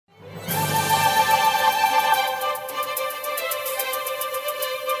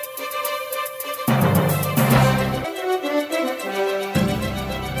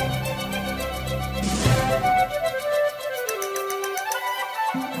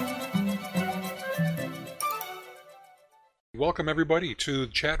welcome everybody to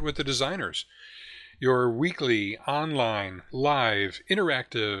Chat with the Designers, your weekly, online, live,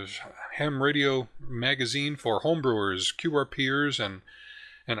 interactive ham radio magazine for homebrewers, QRPers,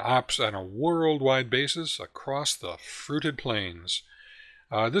 and ops on a worldwide basis across the fruited plains.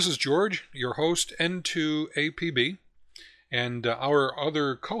 This is George, your host, N2APB, and our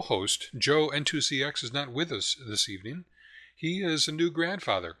other co-host, Joe N2CX, is not with us this evening. He is a new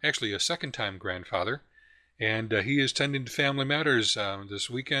grandfather, actually a second-time grandfather, and he is tending to family matters this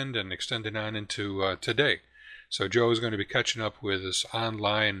weekend and extending on into today. So Joe is going to be catching up with us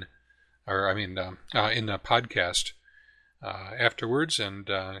online, in the podcast afterwards. And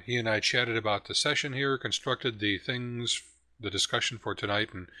he and I chatted about the session here, constructed the discussion for tonight,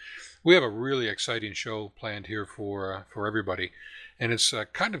 and we have a really exciting show planned here for everybody. And it's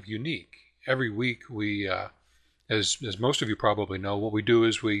kind of unique. Every week we, as most of you probably know, what we do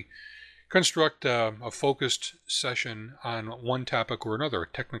is we construct a focused session on one topic or another, a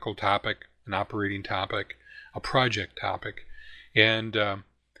technical topic, an operating topic, a project topic, and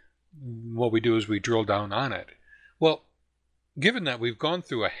what we do is we drill down on it. Well, given that we've gone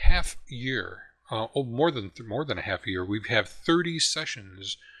through a half year, more than a half year, we have 30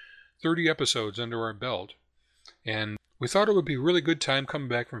 sessions, 30 episodes under our belt, and we thought it would be a really good time coming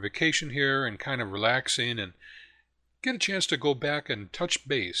back from vacation here and kind of relaxing and get a chance to go back and touch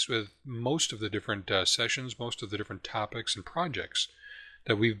base with most of the different sessions, most of the different topics and projects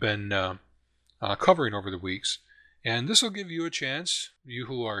that we've been covering over the weeks. And this will give you a chance, you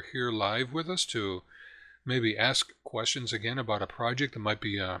who are here live with us, to maybe ask questions again about a project that might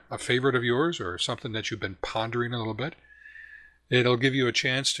be a favorite of yours or something that you've been pondering a little bit. It'll give you a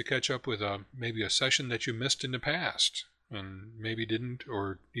chance to catch up with maybe a session that you missed in the past and maybe didn't,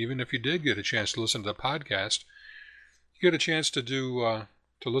 or even if you did get a chance to listen to the podcast, get a chance to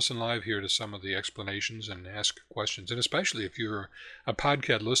listen live here to some of the explanations and ask questions. And especially if you're a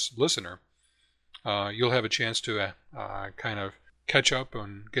podcast listener, you'll have a chance to kind of catch up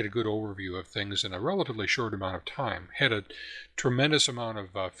and get a good overview of things in a relatively short amount of time. Had a tremendous amount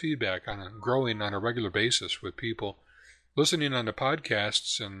of feedback growing on a regular basis with people listening on the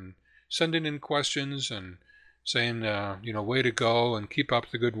podcasts and sending in questions and saying, way to go and keep up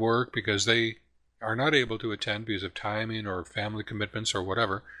the good work, because they are not able to attend because of timing or family commitments or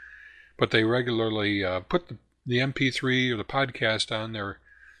whatever, but they regularly put the MP3 or the podcast on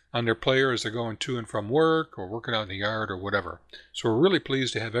their player as they're going to and from work or working out in the yard or whatever. So we're really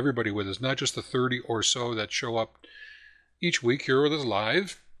pleased to have everybody with us, not just the 30 or so that show up each week here with us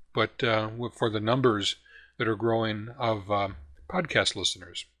live, but for the numbers that are growing of podcast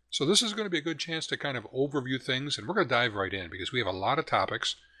listeners. So this is going to be a good chance to kind of overview things, and we're going to dive right in because we have a lot of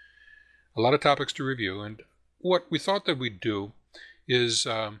topics to review. And what we thought that we'd do is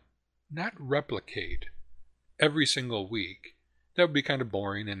not replicate every single week. That would be kind of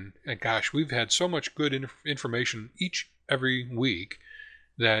boring. And gosh, we've had so much good information every week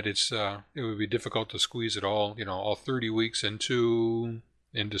that it would be difficult to squeeze it all 30 weeks into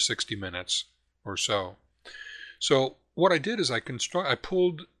 60 minutes or so. So what I did is I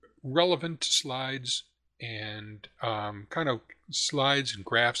pulled relevant slides and kind of slides and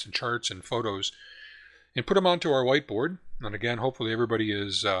graphs and charts and photos and put them onto our whiteboard. And again, hopefully everybody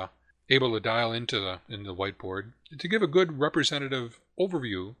is able to dial into the whiteboard to give a good representative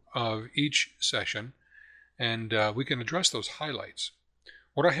overview of each session, and we can address those highlights.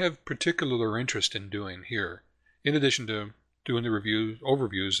 What I have particular interest in doing here, in addition to doing the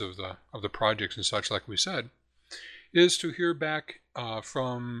overviews of the projects and such, like we said, is to hear back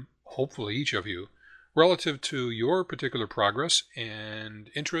from hopefully each of you relative to your particular progress and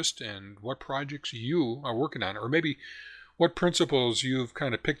interest and what projects you are working on, or maybe what principles you've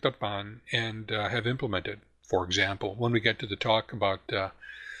kind of picked up on and have implemented. For example, when we get to the talk about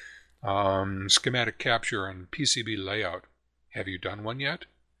schematic capture and PCB layout, have you done one yet?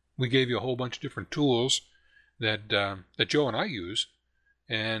 We gave you a whole bunch of different tools that Joe and I use,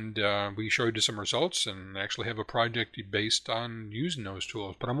 and we showed you some results and actually have a project based on using those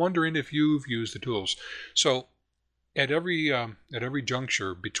tools. But I'm wondering if you've used the tools. So at every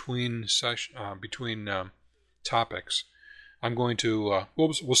juncture between topics, I'm going to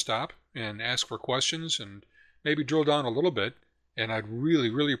we'll stop and ask for questions and maybe drill down a little bit. And I'd really,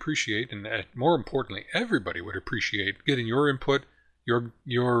 really appreciate, and more importantly, everybody would appreciate getting your input,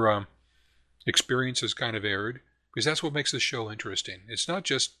 your experiences kind of aired, because that's what makes this show interesting. It's not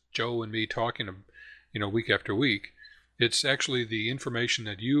just Joe and me talking, week after week. It's actually the information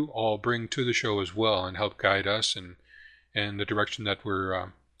that you all bring to the show as well and help guide us and the direction that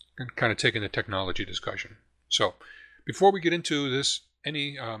we're kind of taking the technology discussion. So before we get into this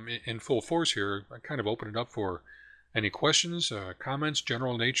in full force here, I kind of open it up for Any questions, comments,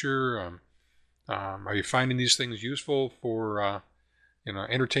 general nature? Are you finding these things useful for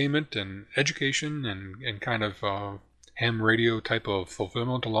entertainment and education and kind of ham radio type of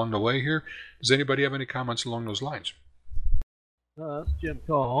fulfillment along the way here? Does anybody have any comments along those lines? It's Jim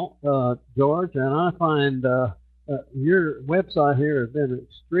Call, George, and I find your website here has been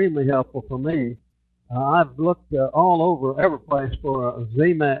extremely helpful for me. I've looked all over every place for a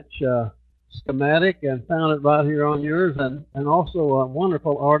Z-Match schematic and found it right here on yours, and also a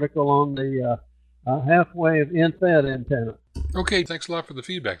wonderful article on the half-wave in-fed antenna. Okay, thanks a lot for the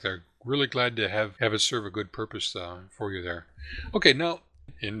feedback there. Really glad to have it serve a good purpose for you there. Okay, now,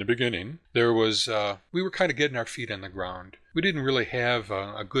 in the beginning, there was, we were kind of getting our feet on the ground. We didn't really have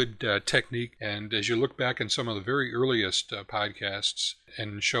a good technique, and as you look back in some of the very earliest podcasts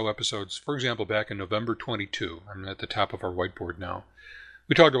and show episodes, for example, back in November 22, I'm at the top of our whiteboard now,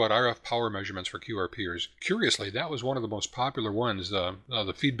 we talked about RF power measurements for QRPers. Curiously, that was one of the most popular ones. The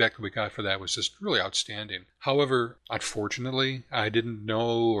feedback that we got for that was just really outstanding. However, unfortunately, I didn't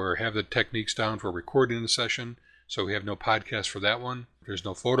know or have the techniques down for recording the session, so we have no podcast for that one. There's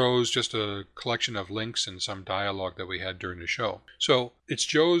no photos, just a collection of links and some dialogue that we had during the show. So it's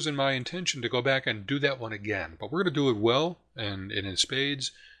Joe's and my intention to go back and do that one again, but we're going to do it well and in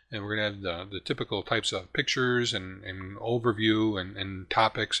spades. And we're going to have the typical types of pictures and overview and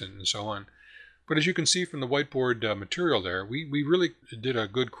topics and so on. But as you can see from the whiteboard material there, we really did a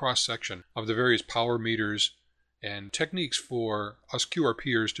good cross-section of the various power meters and techniques for us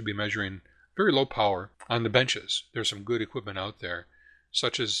QRPers to be measuring very low power on the benches. There's some good equipment out there,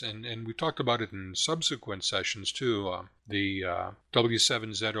 such as, and we talked about it in subsequent sessions too, the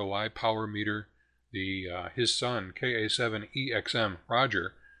W7ZOI power meter, his son, KA7EXM,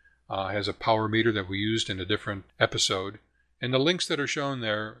 Roger, has a power meter that we used in a different episode. And the links that are shown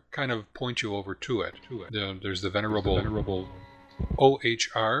there kind of point you over to it. There's the venerable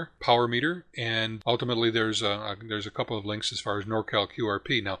OHR power meter, and ultimately there's a couple of links as far as NorCal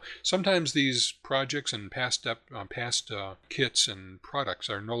QRP. Now, sometimes these projects and past kits and products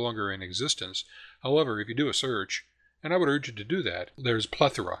are no longer in existence. However, if you do a search, and I would urge you to do that, there's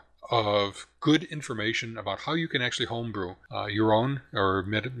plethora of good information about how you can actually homebrew your own or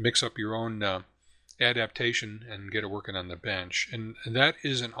mix up your own adaptation and get it working on the bench. And that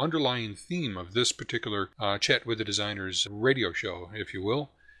is an underlying theme of this particular Chat with the Designers radio show, if you will,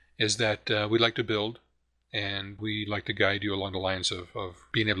 is that we like to build and we like to guide you along the lines of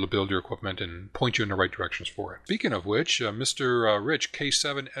being able to build your equipment and point you in the right directions for it. Speaking of which, Mr. Rich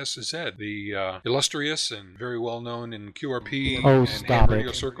K7SZ, the illustrious and very well known in QRP and ham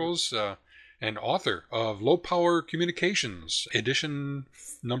radio circles, and author of Low Power Communications, edition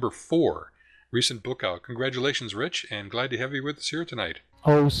number 4, recent book out. Congratulations, Rich, and glad to have you with us here tonight.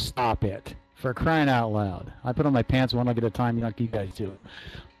 Oh, stop it. For crying out loud. I put on my pants one leg at a time like you guys do.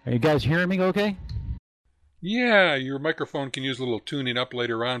 Are you guys hearing me okay? Yeah, your microphone can use a little tuning up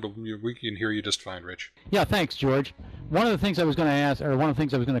later on, but we can hear you just fine, Rich. Yeah, thanks, George. One of the things I was going to ask, or one of the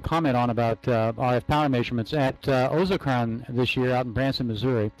things I was going to comment on about RF power measurements at Ozocron this year out in Branson,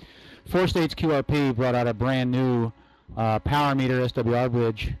 Missouri, 4 States QRP brought out a brand new power meter SWR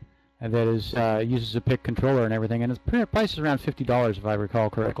bridge that is uses a PIC controller and everything, and its price is around $50 if I recall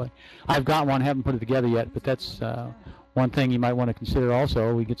correctly. I've got one, haven't put it together yet, but that's one thing you might want to consider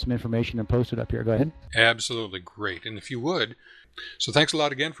also. We get some information and post it up here. Go ahead. Absolutely great. And if you would, so thanks a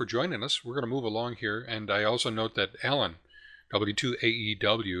lot again for joining us. We're going to move along here. And I also note that Alan,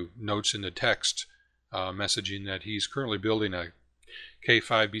 W2AEW, notes in the text messaging that he's currently building a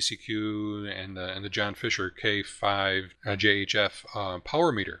K5 BCQ and the John Fisher K5 JHF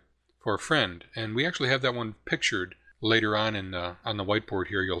power meter for a friend. And we actually have that one pictured later on on the whiteboard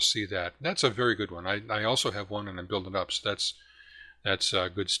here. You'll see that. That's a very good one. I also have one and I'm building it up, so that's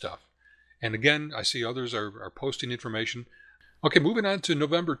good stuff. And again, I see others are posting information. Okay, moving on to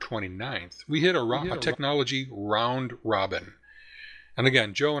November 29th. We hit a technology round robin. And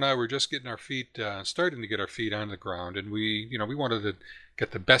again, Joe and I were just getting our feet, starting to get our feet on the ground, and we wanted to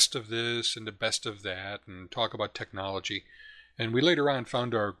get the best of this and the best of that and talk about technology. And we later on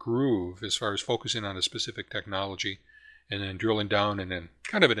found our groove as far as focusing on a specific technology and then drilling down in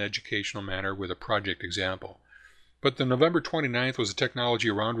kind of an educational manner with a project example. But the November 29th was a technology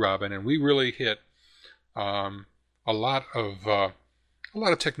round robin, and we really hit a lot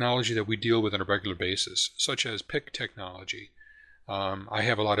of technology that we deal with on a regular basis, such as PIC technology. I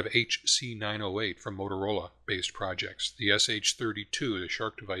have a lot of HC908 from Motorola-based projects, the SH32, the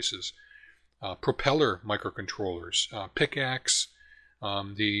Shark devices, propeller microcontrollers, PICAX,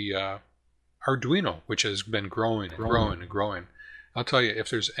 the Arduino, which has been growing and growing and growing. I'll tell you, if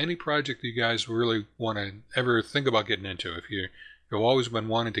there's any project you guys really want to ever think about getting into, if you've always been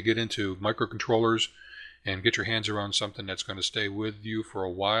wanting to get into microcontrollers and get your hands around something that's going to stay with you for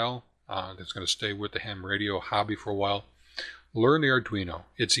a while, that's going to stay with the ham radio hobby for a while, learn the Arduino.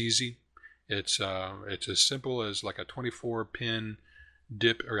 It's easy. It's as simple as like a 24-pin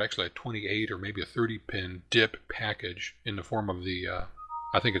DIP, or actually a 28 or maybe a 30-pin DIP package in the form of the,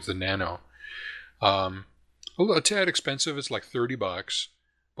 I think it's the Nano. A tad expensive. It's like $30,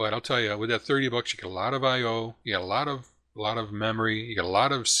 but I'll tell you, with that $30, you get a lot of I/O, you get a lot of memory, you get a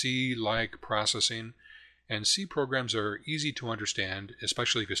lot of C-like processing, and C programs are easy to understand,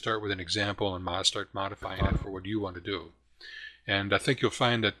 especially if you start with an example and start modifying it for what you want to do. And I think you'll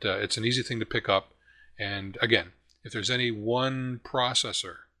find that it's an easy thing to pick up. And again, if there's any one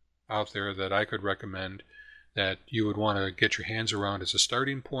processor out there that I could recommend that you would want to get your hands around as a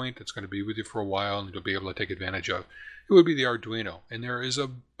starting point, that's going to be with you for a while and you'll be able to take advantage of, it would be the Arduino. And there is a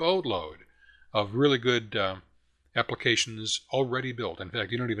boatload of really good applications already built. In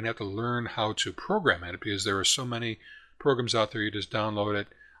fact, you don't even have to learn how to program it, because there are so many programs out there. You just download it,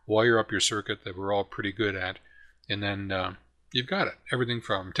 wire up your circuit that we're all pretty good at, and then you've got it. Everything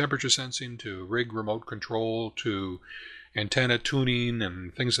from temperature sensing to rig remote control to antenna tuning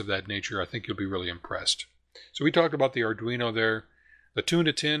and things of that nature. I think you'll be really impressed. So we talked about the Arduino there. The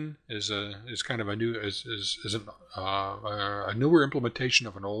Tune-to-Tin is kind of a new a newer implementation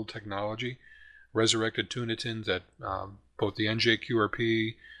of an old technology, resurrected Tune-to-Tin that both the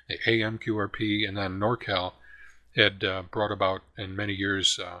NJQRP, the AMQRP, and then NorCal had brought about in many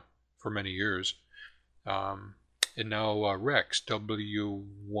years for many years. And now Rex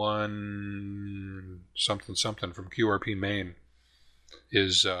W1 something something from QRP Maine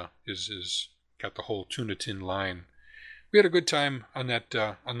is got the whole Tune-to-Tin line. We had a good time on that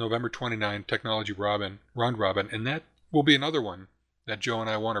on November 29, Technology Round Robin, and that will be another one that Joe and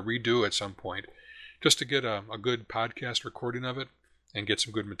I want to redo at some point, just to get a good podcast recording of it and get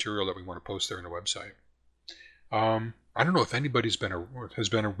some good material that we want to post there on the website. I don't know if anybody's has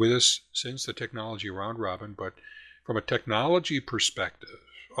been with us since the Technology Round Robin, but from a technology perspective,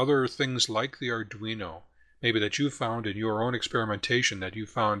 other things like the Arduino, maybe that you found in your own experimentation that you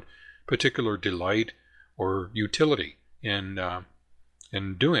found particular delight or utility in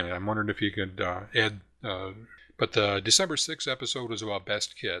doing it. I'm wondering if you could add. But the December 6th episode was about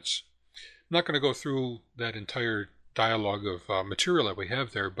best kits. I'm not going to go through that entire dialogue of material that we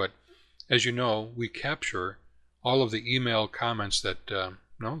have there, but as you know, we capture all of the email comments that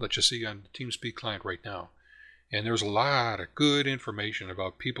that you see on the TeamSpeak client right now. And there's a lot of good information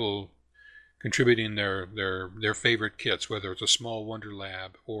about people contributing their favorite kits, whether it's a Small Wonder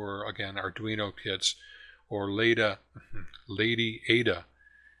Lab or, again, Arduino kits or Lady Ada.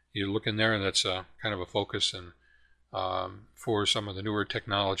 You look in there and that's kind of a focus and for some of the newer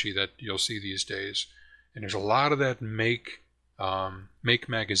technology that you'll see these days. And there's a lot of that Make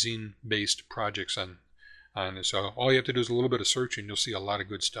magazine-based projects on it. So all you have to do is a little bit of searching. You'll see a lot of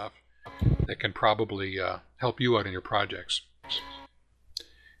good stuff that can probably help you out in your projects.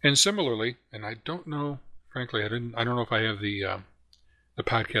 And similarly, and I don't know, frankly, I don't know if I have the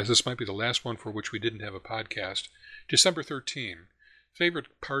podcast. This might be the last one for which we didn't have a podcast. December 13, favorite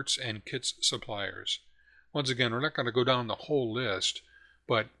parts and kits suppliers. Once again, we're not going to go down the whole list,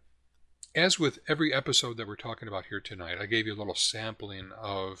 but as with every episode that we're talking about here tonight, I gave you a little sampling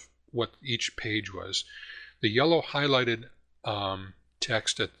of what each page was. The yellow highlighted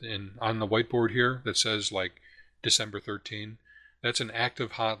text on the whiteboard here that says like December 13, that's an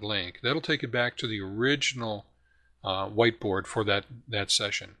active hot link. That'll take you back to the original whiteboard for that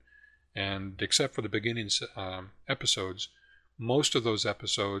session. And except for the beginning episodes, most of those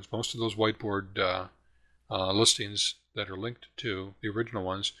whiteboard listings that are linked to the original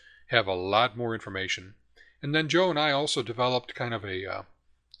ones have a lot more information. And then Joe and I also developed kind of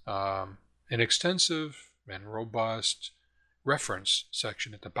an extensive and robust reference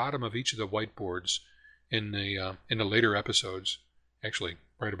section at the bottom of each of the whiteboards in the later episodes. Actually,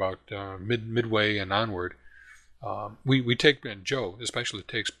 right about midway and onward, we take, and Joe especially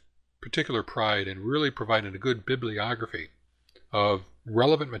takes particular pride in really providing a good bibliography of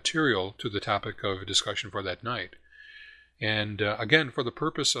relevant material to the topic of discussion for that night. And again, for the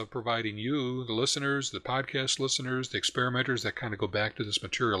purpose of providing you, the listeners, the podcast listeners, the experimenters that kind of go back to this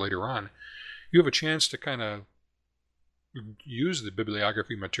material later on, you have a chance to kind of use the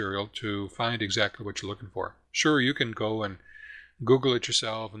bibliography material to find exactly what you're looking for. Sure, you can go and Google it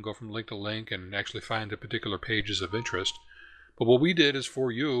yourself and go from link to link and actually find the particular pages of interest. But what we did is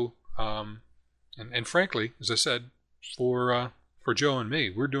for you, and frankly, as I said, for Joe and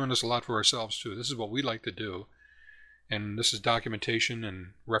me, we're doing this a lot for ourselves too. This is what we like to do. and this is documentation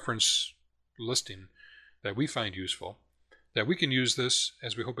and reference listing that we find useful, that we can use this,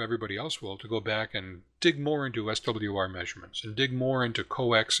 as we hope everybody else will, to go back and dig more into SWR measurements and dig more into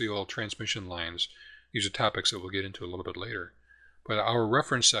coaxial transmission lines. These are topics that we'll get into a little bit later. But our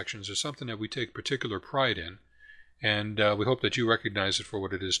reference sections are something that we take particular pride in, and we hope that you recognize it for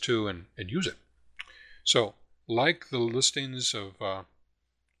what it is too and use it. So, like the listings of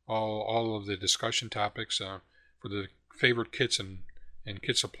all of the discussion topics for the favorite kits and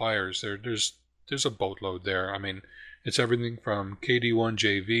kit suppliers, there's a boatload there. I mean, it's everything from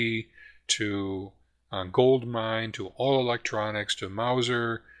KD1JV to Goldmine to All Electronics to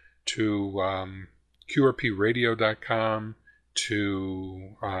Mauser to QRPRadio.com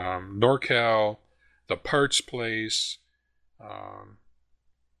to NorCal, The Parts Place.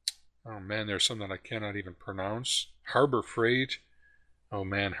 Oh man, there's some that I cannot even pronounce. Harbor Freight. Oh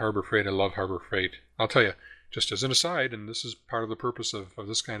man, Harbor Freight. I love Harbor Freight. I'll tell you, just as an aside, and this is part of the purpose of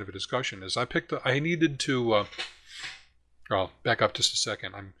this kind of a discussion, is I needed to, well, back up just a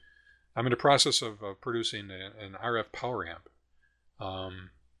second. I'm in the process of producing an RF power amp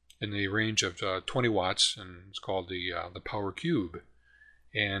in the range of 20 watts, and it's called the Power Cube.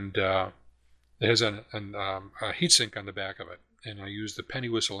 And it has a heatsink on the back of it. And I use the penny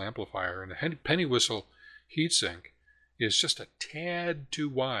whistle amplifier. And the penny whistle heatsink is just a tad too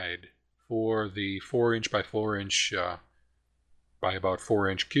wide for the 4-inch by 4-inch by about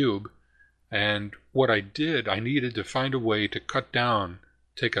 4-inch cube. And what I did, I needed to find a way to cut down,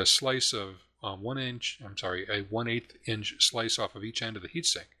 take a slice of a 1/8 inch slice off of each end of the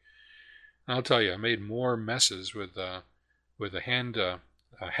heatsink. And I'll tell you, I made more messes with a hand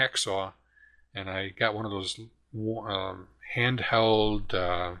hacksaw, and I got one of those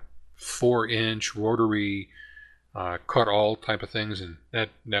handheld 4-inch rotary cut all type of things, and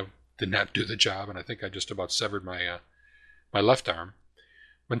that did not do the job, and I think I just about severed my left arm.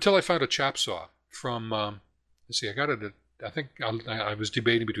 Until I found a chop saw from, I got it at, I think I was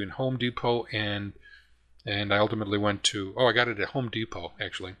debating between Home Depot and I ultimately went to, I got it at Home Depot,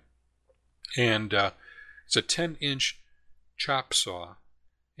 actually. And it's a 10-inch chop saw,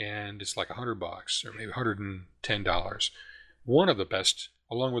 and it's like $100 or maybe $110. One of the best,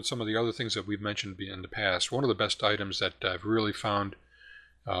 along with some of the other things that we've mentioned in the past, one of the best items that I've really found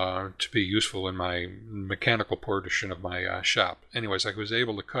to be useful in my mechanical portion of my shop. Anyways, I was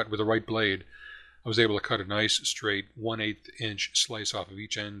able to cut with the right blade. I was able to cut a nice straight 1/8 inch slice off of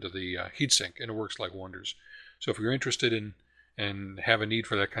each end of the heatsink, and it works like wonders. So if you're interested in and have a need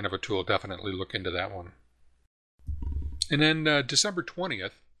for that kind of a tool, definitely look into that one. And then December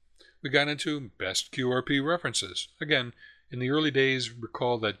 20th, we got into best QRP references. Again, in the early days,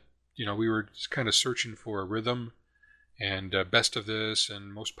 recall that we were just kind of searching for a rhythm and best of this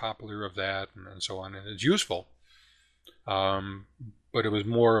and most popular of that and so on. And it's useful, but it was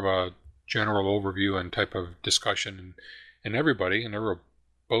more of a general overview and type of discussion. And everybody, and there were a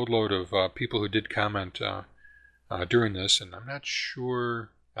boatload of people who did comment during this, and I'm not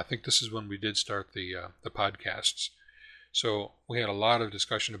sure, I think this is when we did start the podcasts. So we had a lot of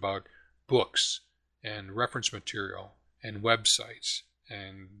discussion about books and reference material and websites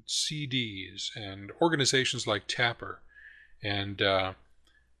and CDs and organizations like Tapper and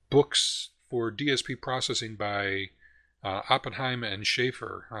books for DSP processing by Oppenheim and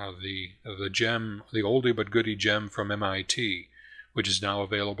Schaefer, the oldie but goodie gem from MIT, which is now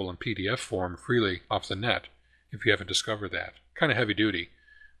available in PDF form freely off the net if you haven't discovered that. Kind of heavy duty.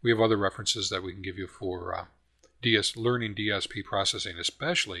 We have other references that we can give you for learning DSP processing,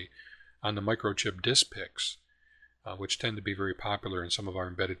 especially on the microchip disk picks, which tend to be very popular in some of our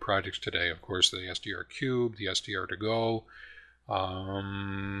embedded projects today. Of course, the SDR Cube, the SDR2Go.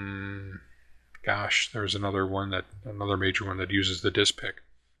 There's another major one that uses the disk pick,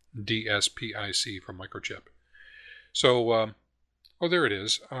 DSPIC from Microchip. So, there it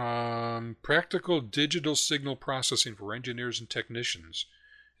is. Practical Digital Signal Processing for Engineers and Technicians.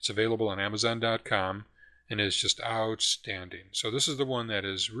 It's available on Amazon.com. And is just outstanding. So this is the one that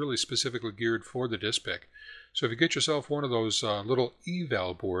is really specifically geared for the disk pick. So if you get yourself one of those little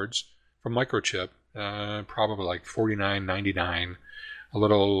eval boards from Microchip, probably like $49.99, a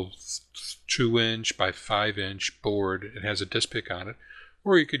little 2-inch by 5-inch board. It has a disk pick on it.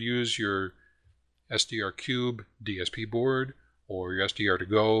 Or you could use your SDR Cube DSP board or your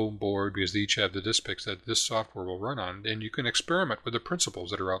SDR2Go board, because they each have the disk picks that this software will run on. And you can experiment with the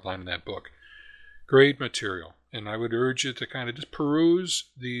principles that are outlined in that book. Great material, and I would urge you to kind of just peruse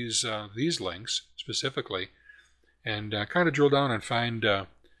these links specifically, and kind of drill down and find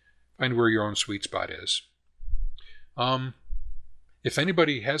where your own sweet spot is. If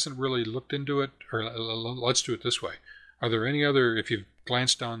anybody hasn't really looked into it, or let's do it this way, Are there any other, if you've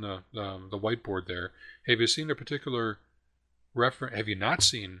glanced down the whiteboard there, have you seen a particular reference, have you not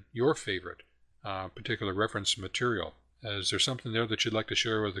seen your favorite particular reference material? Is there something there that you'd like to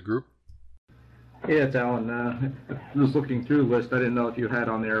share with the group? Yeah, it's Alan. I was looking through the list. I didn't know if you had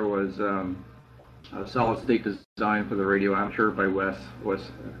on there was a solid state design for the radio amateur by Wes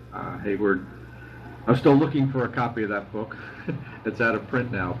Hayward. I'm still looking for a copy of that book. It's out of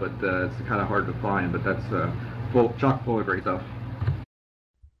print now, but it's kind of hard to find. But that's chock full of great stuff.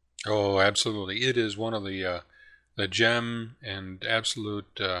 Oh, absolutely! It is one of the gem and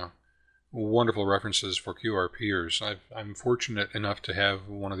absolute wonderful references for QRPers. I'm fortunate enough to have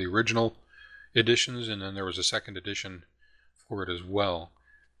one of the original editions, and then there was a second edition for it as well.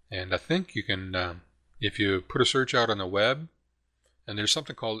 And I think you can, if you put a search out on the web, and there's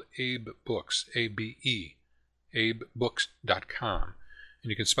something called Abe Books, A-B-E, abebooks.com, and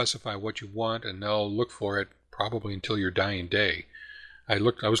you can specify what you want, and they'll look for it probably until your dying day. I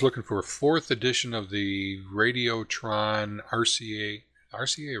was looking for a 4th edition of the Radiotron RCA or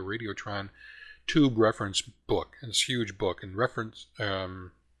Radiotron tube reference book, and it's a huge book, and reference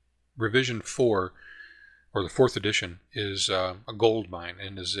revision 4, or the 4th edition, is a gold mine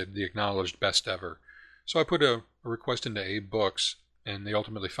and is the acknowledged best ever. So I put a request into Abe Books, and they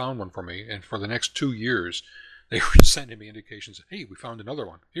ultimately found one for me, and for the next 2 years they were sending me indications, hey, we found another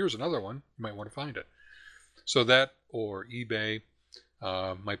one, here's another one, you might want to find it. So that or eBay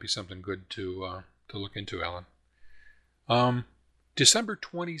might be something good to look into, Alan. December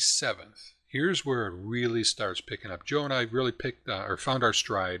 27th, here's where it really starts picking up. Joe and I really found our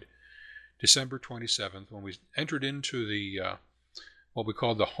stride December 27th when we entered into the what we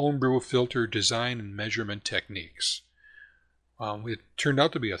call the homebrew filter design and measurement techniques. It turned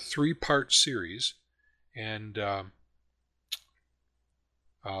out to be a 3-part series, and it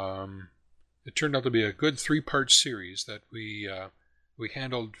turned out to be a good 3-part series that we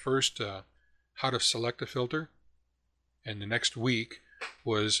handled first how to select a filter, and the next week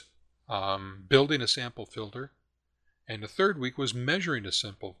was building a sample filter, and the third week was measuring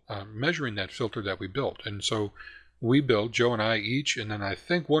measuring that filter that we built. And so we built, Joe and I each, and then I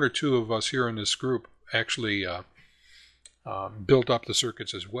think 1 or 2 of us here in this group actually built up the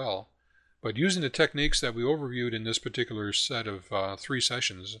circuits as well. But using the techniques that we overviewed in this particular set of 3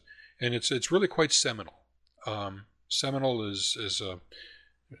 sessions, and it's really quite seminal. Seminal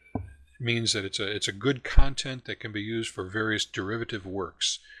means that it's a good content that can be used for various derivative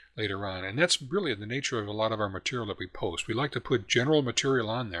works later on, and that's really the nature of a lot of our material that we post. We like to put general material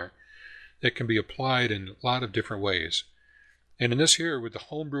on there that can be applied in a lot of different ways. And in this here, with the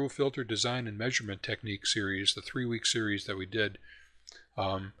Homebrew Filter Design and Measurement Technique series, the 3-week series that we did,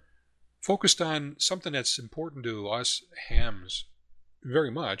 focused on something that's important to us hams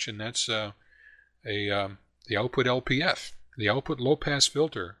very much, and that's the output LPF, the output low-pass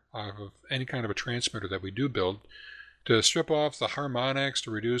filter of any kind of a transmitter that we do build, to strip off the harmonics, to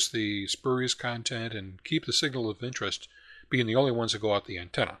reduce the spurious content, and keep the signal of interest being the only ones that go out the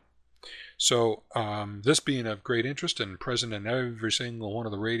antenna. So this being of great interest and present in every single one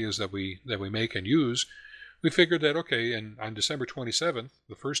of the radios that we make and use, we figured that, okay, and on December 27th,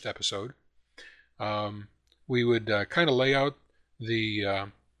 the first episode, we would kind of lay out the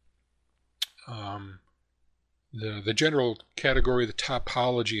general category, the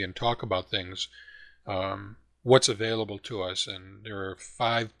topology, and talk about things, what's available to us. And there are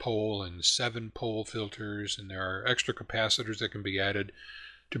 5-pole and 7-pole filters, and there are extra capacitors that can be added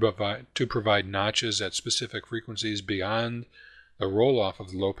to provide notches at specific frequencies beyond the roll-off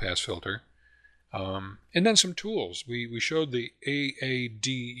of the low-pass filter. And then some tools. We showed the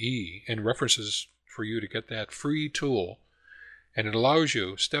AADE and references for you to get that free tool, and it allows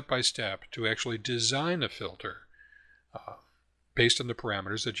you step by step to actually design a filter based on the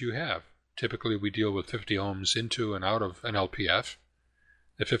parameters that you have. Typically we deal with 50 ohms into and out of an LPF.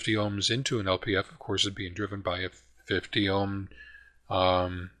 The 50 ohms into an LPF, of course, is being driven by a 50 ohm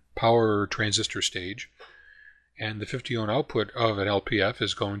power transistor stage, and the 50 ohm output of an LPF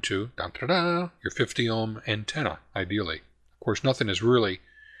is going to your 50 ohm antenna, ideally. Of course, nothing is really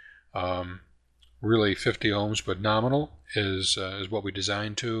 50 ohms, but nominal is what we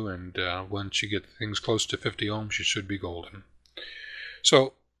designed to, and once you get things close to 50 ohms, you should be golden.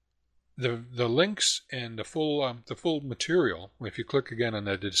 So the links and the full material, if you click again on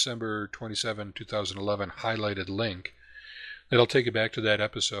that December 27, 2011 highlighted link, it'll take you back to that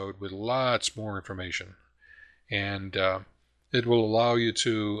episode with lots more information. And it will allow you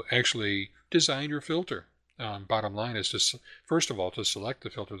to actually design your filter. Bottom line is to, first of all, to select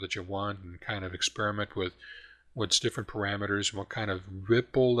the filter that you want and kind of experiment with what's different parameters and what kind of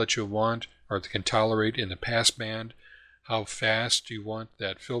ripple that you want or that can tolerate in the pass band how fast you want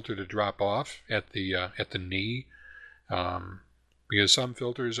that filter to drop off at the knee, because some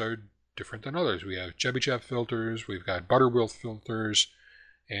filters are different than others. We have Chebyshev filters, we've got Butterworth filters,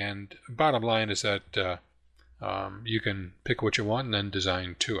 and bottom line is that you can pick what you want and then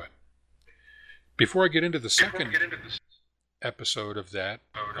design to it. Before I get into the second episode of that,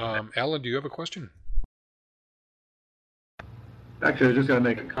 Alan, do you have a question? Actually, I was just going to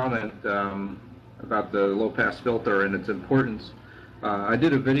make a comment about the low-pass filter and its importance. I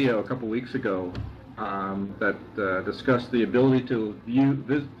did a video a couple weeks ago that discussed the ability to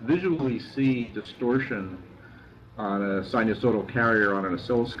visually see distortion on a sinusoidal carrier on an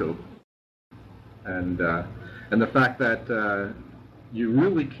oscilloscope, and the fact that you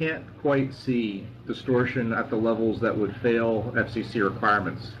really can't quite see distortion at the levels that would fail FCC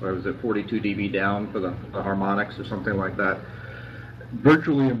requirements. Or was it 42 dB down for the harmonics or something like that?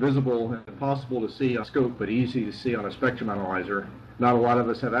 Virtually invisible and impossible to see on scope, but easy to see on a spectrum analyzer. Not a lot of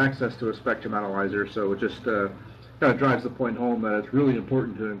us have access to a spectrum analyzer, so it just kind of drives the point home that it's really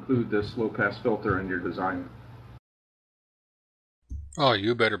important to include this low-pass filter in your design. Oh,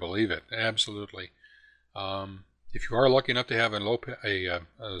 you better believe it. Absolutely. If you are lucky enough to have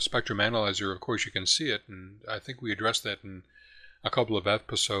a spectrum analyzer, of course you can see it, and I think we addressed that in a couple of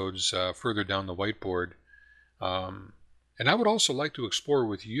episodes further down the whiteboard. And I would also like to explore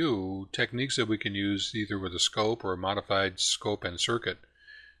with you techniques that we can use either with a scope or a modified scope and circuit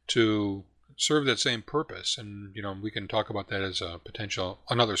to serve that same purpose. And, we can talk about that as a potential,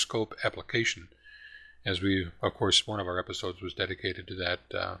 another scope application, as we, of course, one of our episodes was dedicated to that,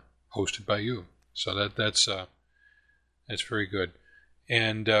 hosted by you. So that's very good.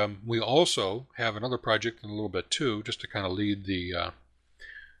 And we also have another project in a little bit too, just to kind of lead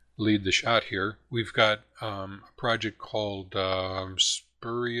the shot here. We've got a project called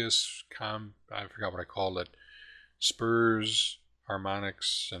Spurious I forgot what I called it. Spurs,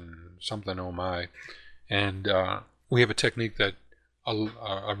 Harmonics, and something oh my. And we have a technique that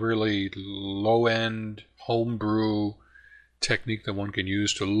a really low-end homebrew technique that one can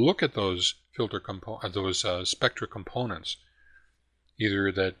use to look at those spectra components,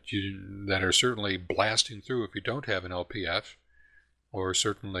 either that are certainly blasting through if you don't have an LPF, or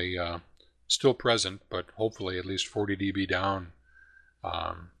certainly still present, but hopefully at least 40 dB down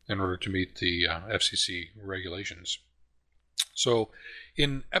in order to meet the FCC regulations. So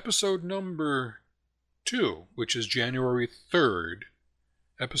in episode number 2, which is January 3rd,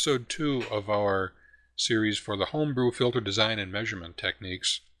 episode 2 of our series for the homebrew filter design and measurement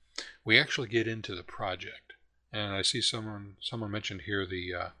techniques, we actually get into the project. And I see someone mentioned here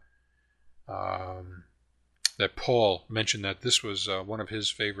that Paul mentioned that this was one of his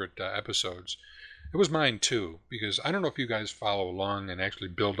favorite episodes. It was mine too, because I don't know if you guys follow along and actually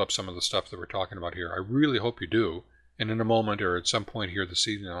build up some of the stuff that we're talking about here. I really hope you do. And in a moment or at some point here this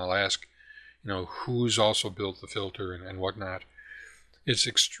evening, I'll ask, who's also built the filter and whatnot. It's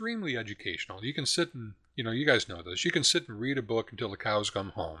extremely educational. You can sit and, you guys know this, you can sit and read a book until the cows come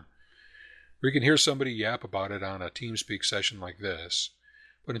home. Or you can hear somebody yap about it on a TeamSpeak session like this.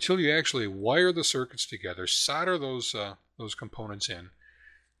 But until you actually wire the circuits together, solder those components in,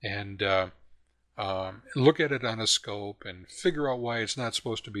 and look at it on a scope and figure out why it's not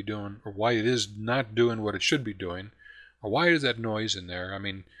supposed to be doing, or why it is not doing what it should be doing, or why is that noise in there. I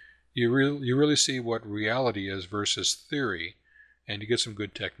mean, you really see what reality is versus theory, and you get some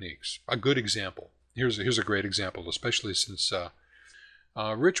good techniques. A good example. Here's a great example, especially since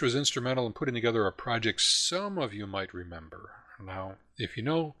Rich was instrumental in putting together a project some of you might remember. Now, if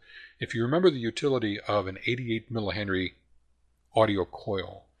you remember the utility of an 88 millihenry audio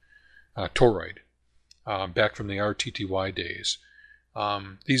coil, toroid, back from the RTTY days,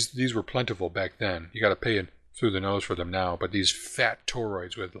 these were plentiful back then. You got to pay through the nose for them now, but these fat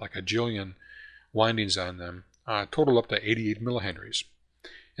toroids with like a jillion windings on them total up to 88 millihenries.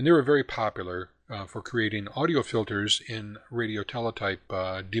 And they were very popular for creating audio filters in radio teletype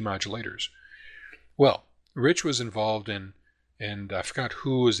demodulators. Well, Rich was involved in, and I forgot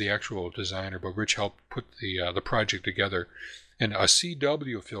who was the actual designer, but Rich helped put the project together, and a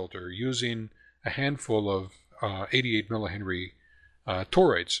CW filter using a handful of 88 millihenry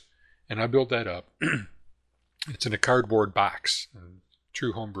toroids. And I built that up. It's in a cardboard box,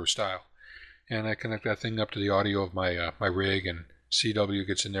 true homebrew style. And I connect that thing up to the audio of my rig, and CW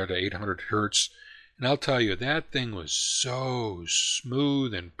gets in there to 800 hertz. And I'll tell you, that thing was so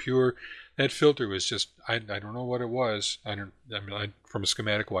smooth and pure. That filter was just, I don't know what it was. From a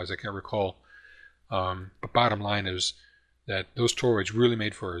schematic wise, I can't recall. But bottom line is that those toroids really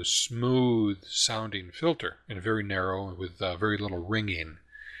made for a smooth sounding filter, and very narrow with very little ringing.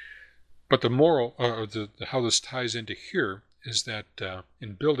 But the moral, how this ties into here is that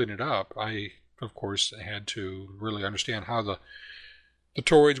in building it up, I, of course, had to really understand how the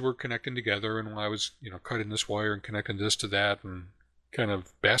toroids were connecting together, and when I was, cutting this wire and connecting this to that, and kind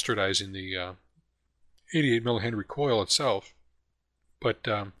of bastardizing the 88 millihenry coil itself. But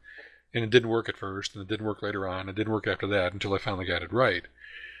and it didn't work at first, and it didn't work later on, it didn't work after that until I finally got it right.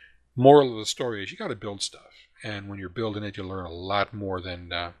 Moral of the story is you got to build stuff, and when you're building it, you learn a lot more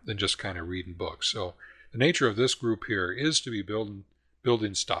than just kind of reading books. So the nature of this group here is to be building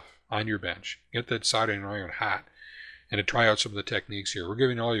stuff on your bench. Get that soldering iron hot, and to try out some of the techniques here. We're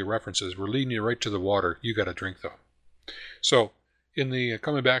giving all your references. We're leading you right to the water. You got to drink though. So in the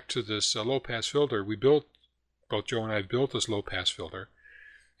coming back to this low pass filter, both Joe and I built this low pass filter,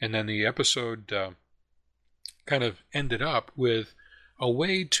 and then the episode kind of ended up with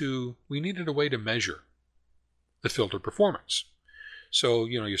we needed a way to measure the filter performance. So,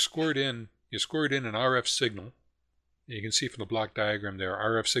 you scored in an RF signal. You can see from the block diagram there,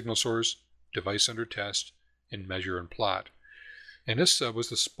 RF signal source, device under test, and measure and plot. And this was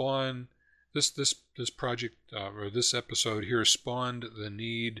the spawn, this project, or this episode here spawned the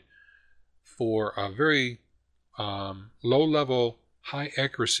need for a very low-level,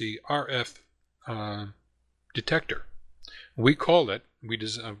 high-accuracy RF detector. We call it,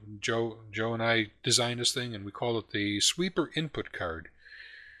 Joe and I designed this thing, and we call it the Sweeper Input Card,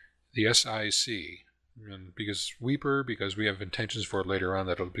 the SIC. And because we have intentions for it later on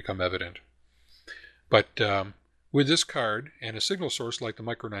that'll become evident. But with this card and a signal source like the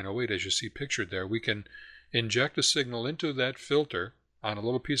Micro 908, as you see pictured there, we can inject a signal into that filter on a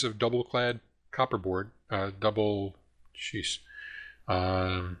little piece of double-clad copper board,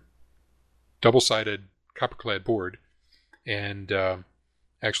 double-sided copper-clad board, and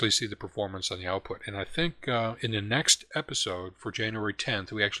actually see the performance on the output. And I think in the next episode for January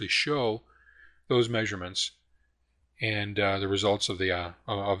 10th, we actually show those measurements and the results of the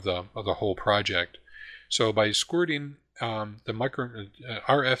whole project. So by squirting the micro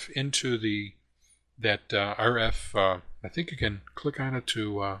RF into that RF, I think you can click on it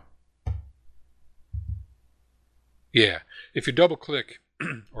to. Yeah, if you double click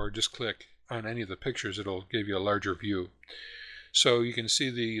or just click on any of the pictures, it'll give you a larger view. So you can see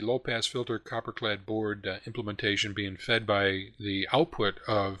the low-pass filter copper-clad board implementation being fed by the output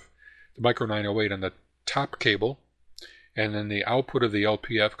of the Micro 908 on the top cable, and then the output of the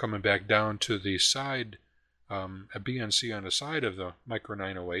LPF coming back down to the side, a BNC on the side of the Micro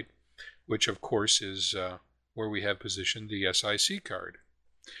 908, which of course is where we have positioned the SIC card.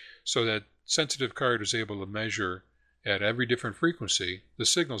 So that sensitive card is able to measure at every different frequency the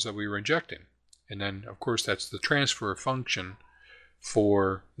signals that we were injecting. And then, of course, that's the transfer function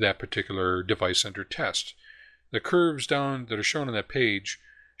for that particular device under test. The curves down that are shown on that page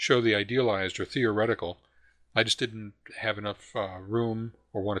show the idealized or theoretical. I just didn't have enough room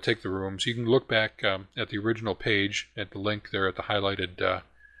or want to take the room. So you can look back at the original page at the link there at the highlighted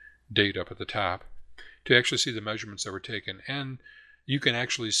date up at the top to actually see the measurements that were taken. And you can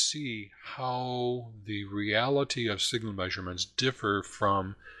actually see how the reality of signal measurements differ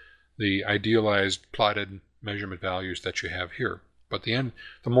from the idealized plotted measurement values that you have here. But the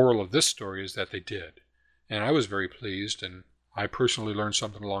moral of this story is that they did. And I was very pleased, and I personally learned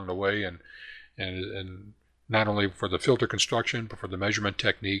something along the way, and not only for the filter construction, but for the measurement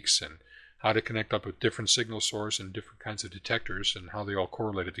techniques and how to connect up with different signal source and different kinds of detectors and how they all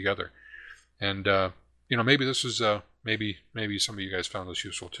correlated together. And maybe this is maybe some of you guys found this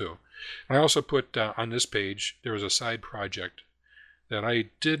useful too. And I also put on this page, there was a side project that I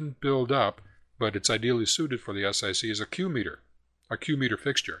didn't build up, but it's ideally suited for the SIC, is a Q meter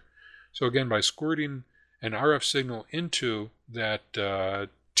fixture. So again, by squirting an RF signal into that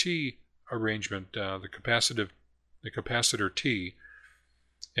T arrangement, the capacitor T,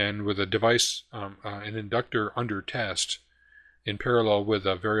 and with a device, an inductor under test in parallel with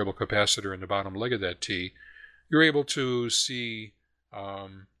a variable capacitor in the bottom leg of that T, you're able to see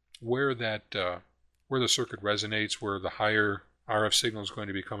where the circuit resonates, where the higher RF signal is going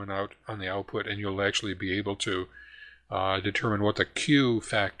to be coming out on the output, and you'll actually be able to determine what the Q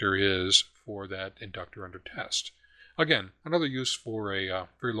factor is for that inductor under test. Again, another use for a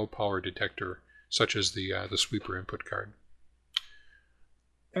very low power detector such as the Sweeper Input Card.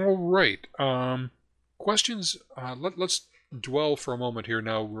 All right, questions. Let's dwell for a moment here.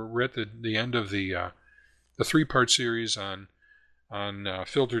 Now we're at the end of the three-part series on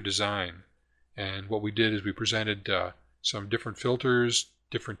filter design, and what we did is we presented some different filters,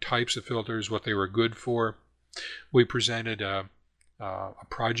 different types of filters, what they were good for. We presented a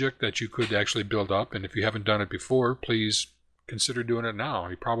project that you could actually build up, and if you haven't done it before, please consider doing it now.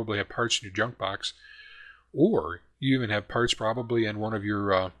 You probably have parts in your junk box, or you even have parts probably in one of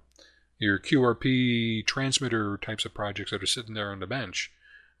your QRP transmitter types of projects that are sitting there on the bench.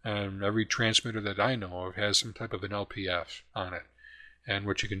 And every transmitter that I know of has some type of an LPF on it. And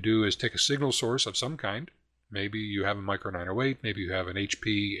what you can do is take a signal source of some kind. Maybe you have a Micro 908, maybe you have an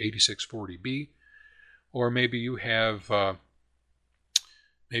HP 8640B, or maybe you have one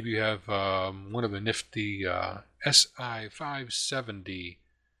of the nifty SI570.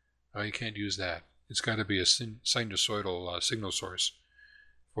 Oh, you can't use that. It's got to be a sinusoidal signal source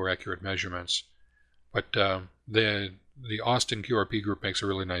for accurate measurements. But the Austin QRP group makes a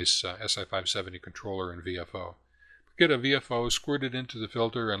really nice SI570 controller and VFO. Get a VFO, squirt it into the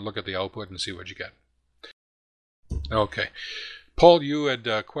filter, and look at the output and see what you get. Okay. Paul, you had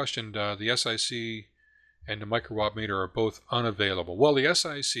questioned the SIC and the microwatt meter are both unavailable. Well, the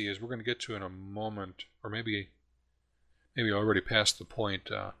SIC, as we're going to get to in a moment, or maybe already past the point,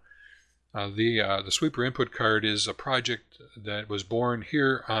 the Sweeper input card is a project that was born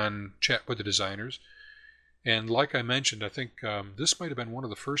here on Chat with the Designers. And like I mentioned, I think this might have been one of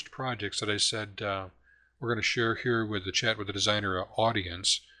the first projects that I said we're going to share here with the Chat with the Designer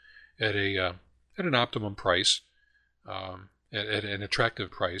audience at an optimum price, at an attractive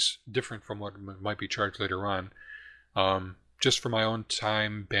price, different from what might be charged later on. Just from my own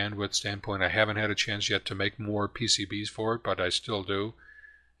time bandwidth standpoint, I haven't had a chance yet to make more PCBs for it, but I still do.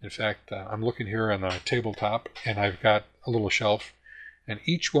 In fact, I'm looking here on the tabletop, and I've got a little shelf, and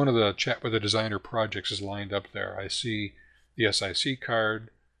each one of the Chat with the Designer projects is lined up there. I see the SIC card,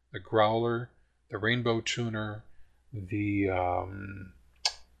 the Growler, the Rainbow Tuner, the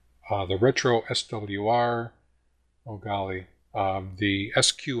Retro SWR, oh golly, the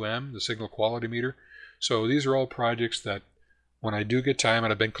SQM, the Signal Quality Meter. So these are all projects that when I do get time,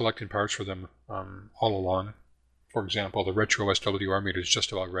 and I've been collecting parts for them all along. For example, the Retro SWR meter is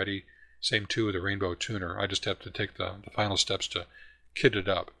just about ready. Same too with the Rainbow Tuner. I just have to take the final steps to kit it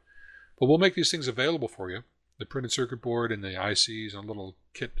up. But we'll make these things available for you. The printed circuit board and the ICs and a little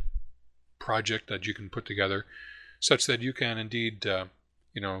kit project that you can put together such that you can indeed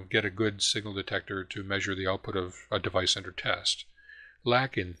get a good signal detector to measure the output of a device under test.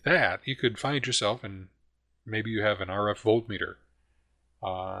 Lacking that, you could find yourself, and maybe you have an RF voltmeter,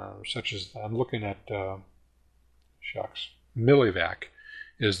 such as I'm looking at, Millivac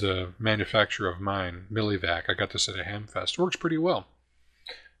is the manufacturer of mine. Millivac, I got this at a Hamfest. Works pretty well.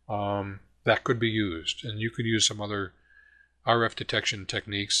 That could be used, and you could use some other RF detection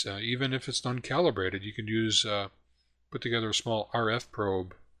techniques. Even if it's uncalibrated, you could use put together a small RF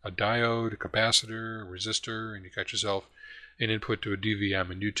probe, a diode, a capacitor, a resistor, and you got yourself an input to a DVM,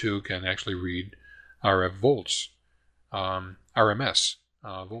 and you too can actually read RF volts, RMS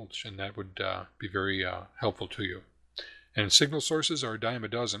volts, and that would be very helpful to you. And signal sources are a dime a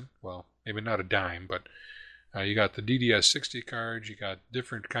dozen. Well, maybe not a dime, but you got the DDS60 cards, you got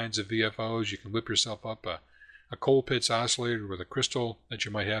different kinds of VFOs. You can whip yourself up a Colpitts oscillator with a crystal that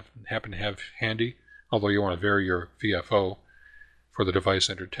you might happen to have handy, although you want to vary your VFO for the device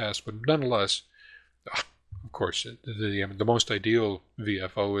under test. But nonetheless, of course, the most ideal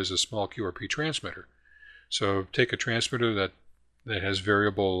VFO is a small QRP transmitter. So take a transmitter that has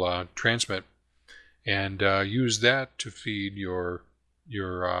variable transmit and use that to feed your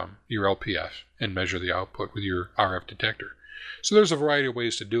LPF and measure the output with your RF detector. So there's a variety of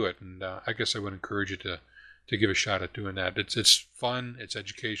ways to do it, and I guess I would encourage you to give a shot at doing that. It's fun, it's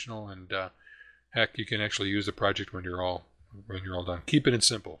educational, and heck, you can actually use the project when you're all done. Keep it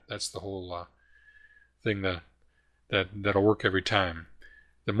simple. That's the whole thing that'll work every time.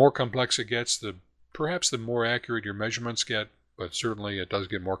 The more complex it gets, perhaps the more accurate your measurements get, but certainly it does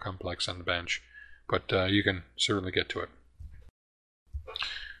get more complex on the bench. But you can certainly get to it.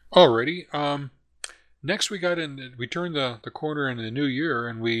 Alrighty. Next we turned the corner into the new year,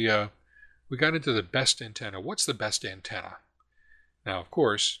 and we got into the best antenna. What's the best antenna? Now, of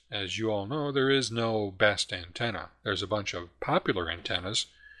course, as you all know, there is no best antenna. There's a bunch of popular antennas,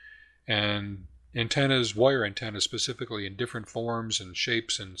 and wire antennas specifically in different forms and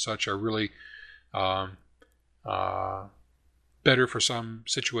shapes and such are really better for some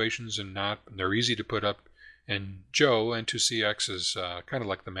situations and not. They're easy to put up, and Joe, N2CX, is kind of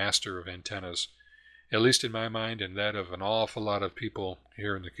like the master of antennas, at least in my mind and that of an awful lot of people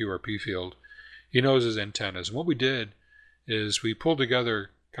here in the QRP field. He knows his antennas. And what we did is we pulled together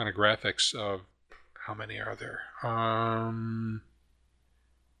kind of graphics of, how many are there?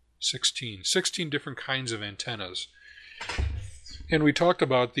 16 different kinds of antennas. And we talked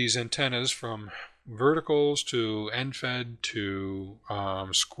about these antennas from verticals to end-fed to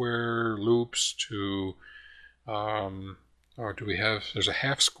square loops to do we have? There's a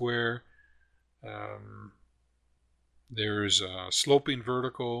half square. There's a sloping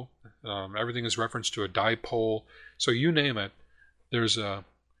vertical. Everything is referenced to a dipole. So you name it, there's a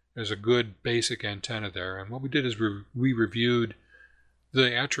good basic antenna there. And what we did is we reviewed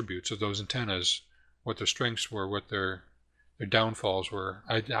the attributes of those antennas, what their strengths were, what their downfalls were.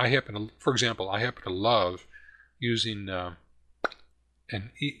 I happen to, for example, love using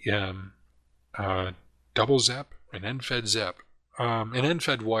double ZEP, an end-fed ZEP, an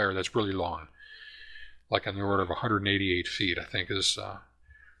end-fed wire that's really long, like on the order of 188 feet, I think is,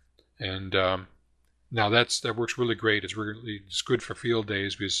 now that works really great. It's good for field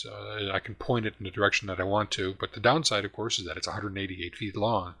days because I can point it in the direction that I want to. But the downside, of course, is that it's 188 feet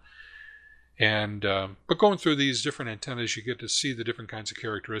long. And but going through these different antennas, you get to see the different kinds of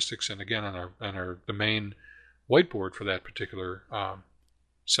characteristics. And again, on the main whiteboard for that particular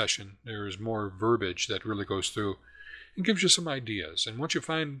session, there is more verbiage that really goes through and gives you some ideas. And once you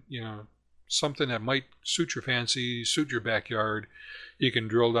find, something that might suit your fancy, suit your backyard, you can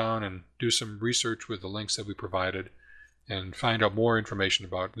drill down and do some research with the links that we provided and find out more information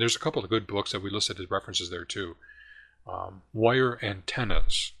about. There's a couple of good books that we listed as references there too. Wire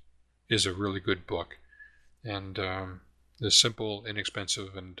Antennas is a really good book, and it's simple,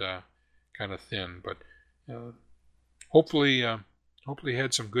 inexpensive, and kind of thin. But hopefully you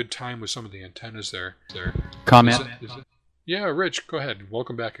had some good time with some of the antennas there. Comment? Yeah, Rich, go ahead.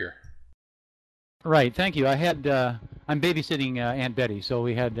 Welcome back here. Right, thank you. I'm babysitting Aunt Betty, so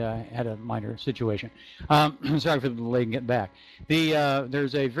we had a minor situation. Sorry for the delay in getting back.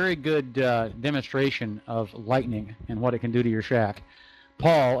 There's a very good demonstration of lightning and what it can do to your shack.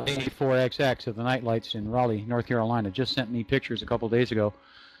 Paul, 84XX of the Nightlights in Raleigh, North Carolina, just sent me pictures a couple of days ago.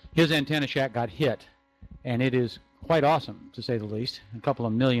 His antenna shack got hit, and it is quite awesome, to say the least. A couple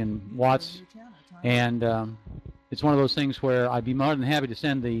of million watts, and it's one of those things where I'd be more than happy to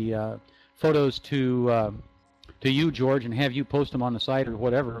send the photos to you, George, and have you post them on the site or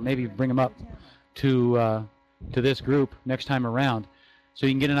whatever. Maybe bring them up to this group next time around, so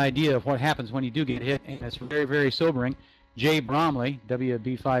you can get an idea of what happens when you do get hit. And it's very, very sobering. Jay Bromley,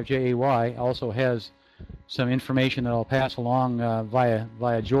 WB5JAY, also has some information that I'll pass along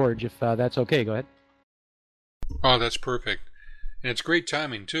via George, if that's okay. Go ahead. Oh, that's perfect. And it's great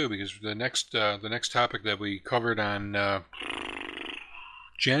timing too, because the next topic that we covered on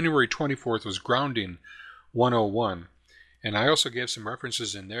January 24th was Grounding 101, and I also gave some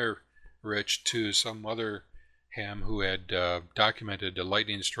references in there, Rich, to some other ham who had documented a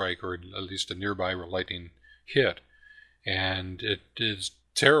lightning strike, or at least a nearby lightning hit, and it is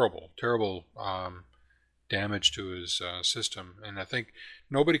terrible damage to his system. And I think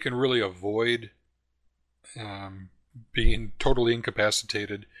nobody can really avoid being totally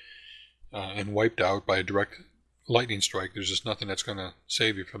incapacitated and wiped out by a direct lightning strike. There's just nothing that's going to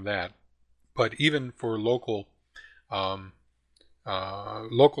save you from that. But even for local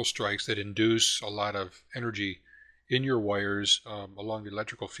strikes that induce a lot of energy in your wires along the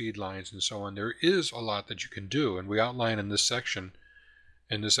electrical feed lines and so on, there is a lot that you can do. And we outline in this section,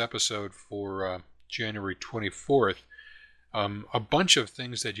 in this episode for January 24th, a bunch of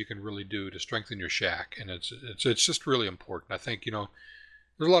things that you can really do to strengthen your shack. And it's just really important. I think, there's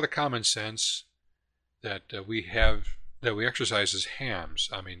a lot of common sense that we exercise as hams.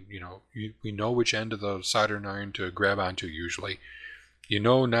 I mean, we know which end of the soldering iron to grab onto usually.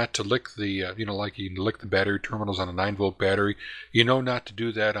 Not to lick the, like you lick the battery terminals on a 9-volt battery. Not to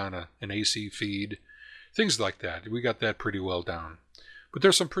do that on an AC feed. Things like that. We got that pretty well down. But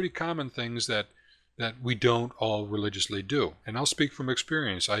there's some pretty common things that we don't all religiously do. And I'll speak from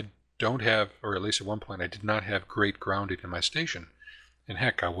experience. I don't have, or at least at one point, I did not have great grounding in my station. And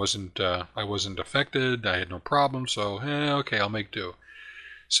heck, I wasn't affected. I had no problem. So, okay, I'll make do.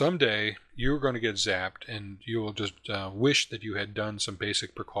 Someday you're going to get zapped, and you will just wish that you had done some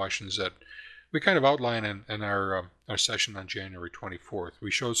basic precautions that we kind of outline in our session on January 24th.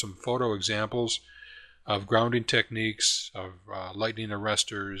 We showed some photo examples of grounding techniques, of lightning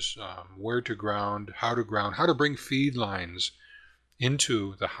arresters, where to ground, how to bring feed lines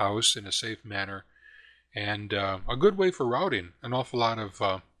into the house in a safe manner, and a good way for routing an awful lot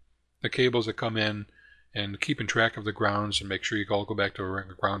of the cables that come in, and keeping track of the grounds, and make sure you all go back to a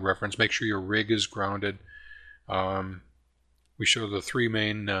ground reference. Make sure your rig is grounded. We show the three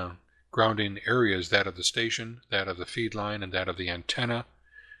main grounding areas: that of the station, that of the feed line, and that of the antenna.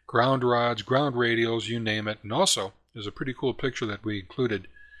 Ground rods, ground radials, you name it. And also, there's a pretty cool picture that we included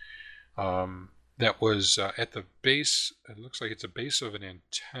that was at the base. It looks like it's a base of an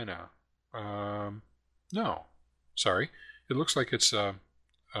antenna. No, sorry. It looks like it's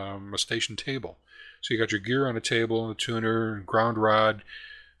a station table. So you got your gear on a table, a tuner, ground rod,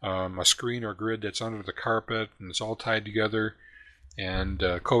 a screen or grid that's under the carpet, and it's all tied together. And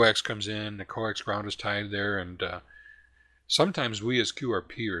coax comes in, the coax ground is tied there, and sometimes we as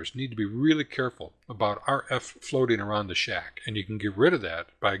QRPers need to be really careful about RF floating around the shack, and you can get rid of that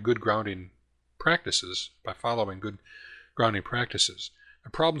by good grounding practices, by following good grounding practices. The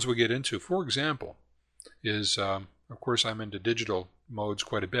problems we get into, for example, is, of course, I'm into digital modes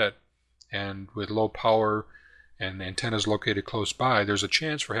quite a bit, and with low power and antennas located close by, there's a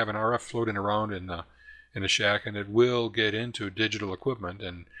chance for having RF floating around in the shack, and it will get into digital equipment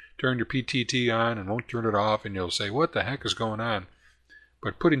and turn your PTT on and won't turn it off, and you'll say, what the heck is going on?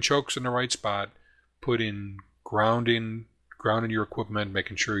 But putting chokes in the right spot, putting grounding your equipment,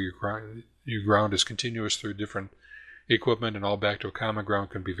 making sure your ground is continuous through different equipment and all back to a common ground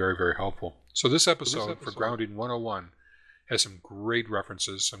can be very, very helpful. So this episode for Grounding 101 has some great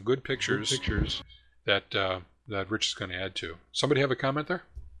references, some good pictures that Rich is going to add to. Somebody have a comment there?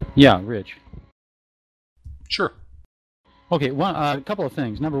 Yeah, Rich. Sure. Okay, a couple of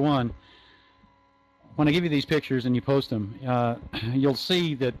things. Number one, when I give you these pictures and you post them, you'll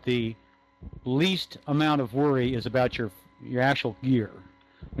see that the least amount of worry is about your actual gear.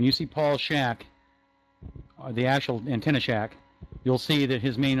 When you see Paul's shack, the actual antenna shack, you'll see that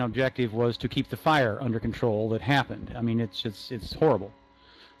his main objective was to keep the fire under control that happened. I mean, it's horrible.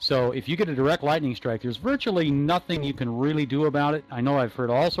 So if you get a direct lightning strike, there's virtually nothing you can really do about it. I know I've heard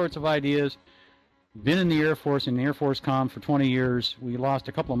all sorts of ideas. Been in the Air Force, in the Air Force comm for 20 years. We lost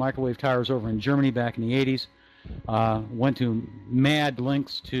a couple of microwave towers over in Germany back in the 80s. Went to mad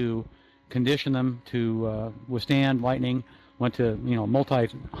lengths to condition them to withstand lightning. Went to,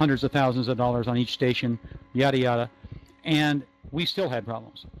 hundreds of thousands of dollars on each station, yada yada, and we still had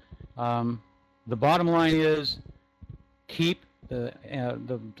problems. The bottom line is keep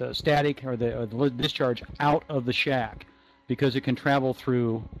the static or the discharge out of the shack, because it can travel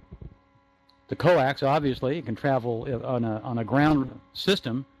through the coax. Obviously, it can travel on a ground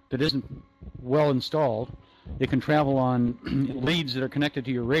system that isn't well installed. It can travel on leads that are connected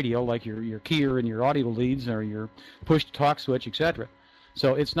to your radio, like your keyer and your audio leads, or your push-to-talk switch, etc.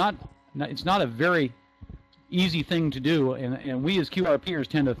 So it's not a very easy thing to do, and we as QRPers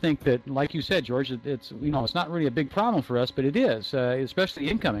tend to think that, like you said, George, it's not really a big problem for us, but it is, especially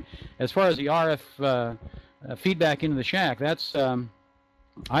incoming. As far as the RF feedback into the shack, that's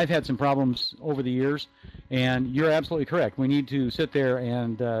I've had some problems over the years, and you're absolutely correct. We need to sit there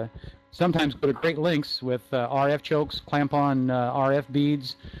and sometimes go to great lengths with RF chokes, clamp on RF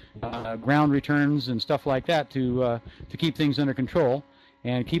beads, ground returns, and stuff like that to keep things under control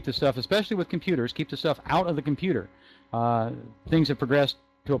and keep the stuff, especially with computers, keep the stuff out of the computer. Things have progressed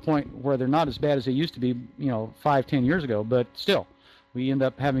to a point where they're not as bad as they used to be, 5-10 years ago, but still, we end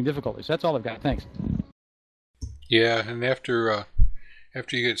up having difficulties. That's all I've got. Thanks. Yeah, and after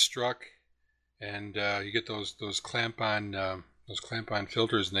you get struck and you get those clamp-on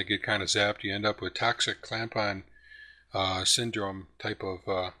filters and they get kind of zapped, you end up with toxic clamp-on syndrome type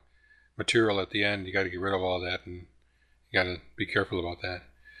of material at the end. You got to get rid of all that, and you got to be careful about that.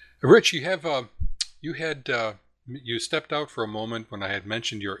 Rich, you stepped out for a moment when I had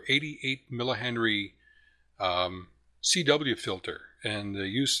mentioned your 88 millihenry CW filter and the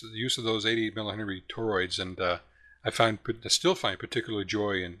use of those 88 millihenry toroids, and I still find particular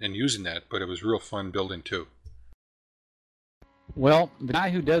joy in using that, but it was real fun building too. Well, the guy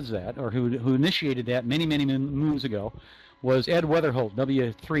who does that, or who initiated that many moons ago, was Ed Weatherholt,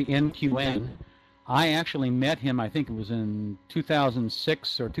 W3NQN. I actually met him, I think it was in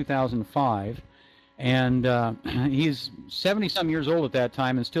 2006 or 2005, and he's 70-some years old at that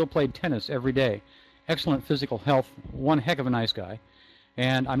time and still played tennis every day. Excellent physical health, one heck of a nice guy.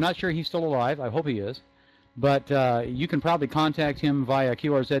 And I'm not sure he's still alive. I hope he is. But you can probably contact him via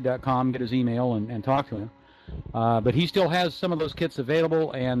QRZ.com, get his email, and talk to him. But he still has some of those kits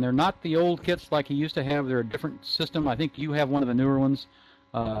available, and they're not the old kits like he used to have. They're a different system. I think you have one of the newer ones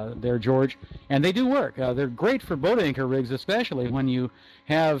there, George. And they do work. They're great for boat anchor rigs, especially when you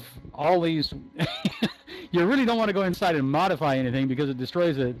have all these... You really don't want to go inside and modify anything because it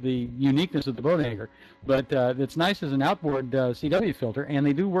destroys the uniqueness of the boat anchor. But it's nice as an outboard CW filter, and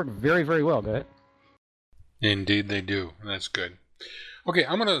they do work very, very well. Go ahead. Indeed they do. That's good. Okay,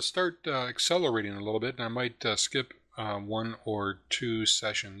 I'm going to start accelerating a little bit, and I might skip one or two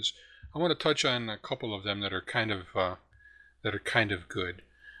sessions. I want to touch on a couple of them that are kind of good.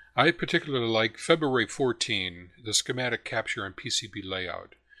 I particularly like February 14, the schematic capture and PCB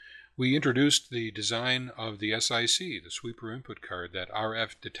layout. We introduced the design of the SIC, the sweeper input card, that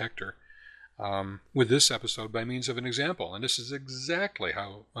RF detector. with this episode by means of an example. And this is exactly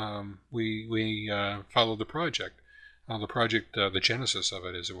how we follow the project. The genesis of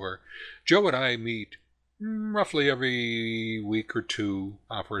it, as it were. Joe and I meet roughly every week or two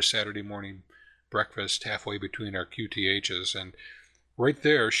for a Saturday morning breakfast halfway between our QTHs. And right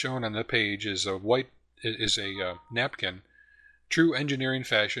there, shown on the page, is a napkin. True engineering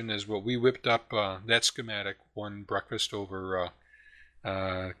fashion is what we whipped up that schematic one breakfast over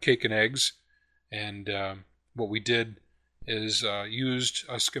cake and eggs. And what we did is used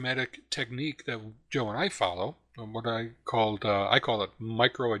a schematic technique that Joe and I follow, what I call it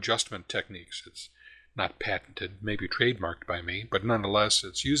micro adjustment techniques. It's not patented, maybe trademarked by me, but nonetheless,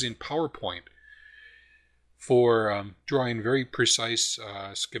 it's using PowerPoint for drawing very precise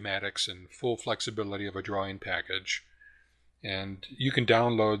schematics and full flexibility of a drawing package. And you can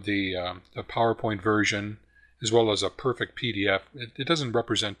download the PowerPoint version as well as a perfect PDF. It doesn't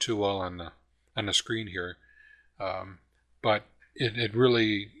represent too well on the screen here, but it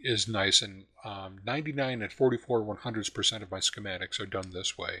really is nice. And 99 and 44/100% of my schematics are done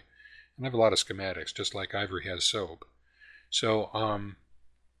this way. And I have a lot of schematics, just like Ivory has soap. So,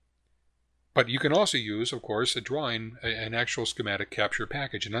 but you can also use, of course, an actual schematic capture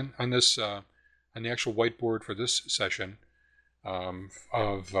package. And on the actual whiteboard for this session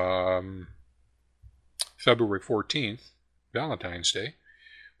of February 14th, Valentine's Day,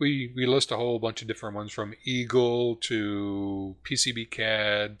 we list a whole bunch of different ones, from Eagle to PCB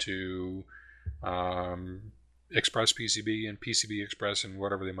CAD to Express PCB and PCB Express and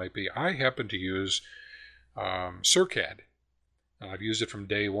whatever they might be. I happen to use CirCAD. I've used it from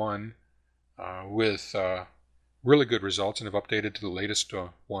day one with really good results, and I've updated to the latest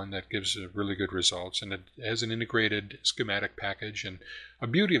one that gives really good results. And it has an integrated schematic package. And a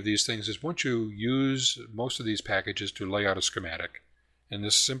beauty of these things is once you use most of these packages to lay out a schematic, and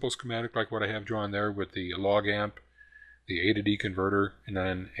this simple schematic like what I have drawn there with the log amp, the A to D converter, and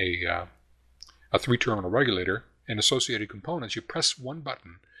then a 3-terminal regulator and associated components, you press one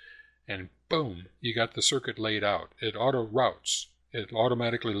button and boom, you got the circuit laid out. It auto routes. It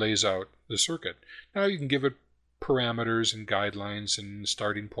automatically lays out the circuit. Now you can give it parameters and guidelines and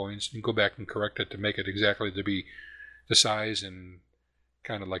starting points, and go back and correct it to make it exactly to be the size and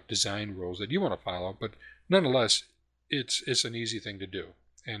kind of like design rules that you want to follow. But nonetheless, it's an easy thing to do.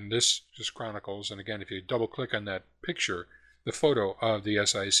 And this just chronicles, and again, if you double click on that picture, the photo of the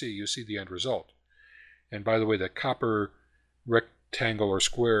SIC, you see the end result. And by the way, the copper rectangle or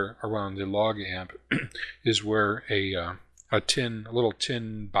square around the log amp is where a little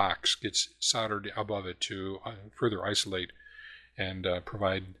tin box gets soldered above it to further isolate and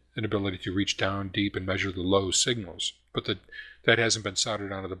provide an ability to reach down deep and measure the low signals. But that hasn't been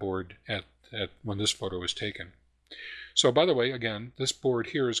soldered onto the board at when this photo was taken. So by the way, again, this board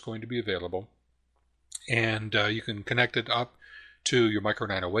here is going to be available, and you can connect it up to your Micro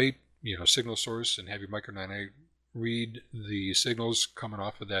 908 signal source and have your Micro 908 read the signals coming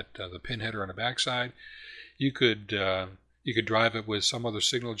off of that the pin header on the backside. You could drive it with some other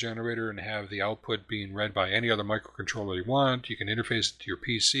signal generator and have the output being read by any other microcontroller you want. You can interface it to your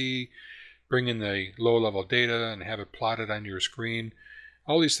PC, bring in the low-level data, and have it plotted on your screen.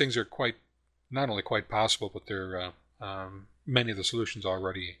 All these things are not only quite possible, but they're many of the solutions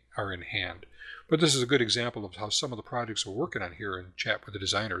already are in hand. But this is a good example of how some of the projects we're working on here in Chat with the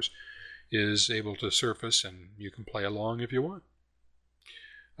Designers is able to surface, and you can play along if you want.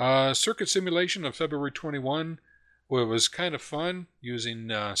 Circuit simulation of February 21. Well, it was kind of fun using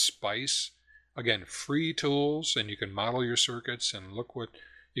SPICE. Again, free tools, and you can model your circuits and look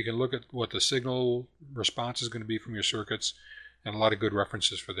at what the signal response is going to be from your circuits, and a lot of good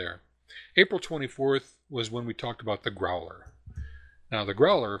references for there. April 24th was when we talked about the Growler. Now, the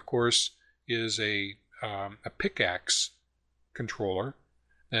Growler, of course, is a PICAXE controller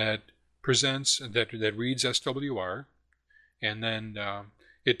that reads SWR, and then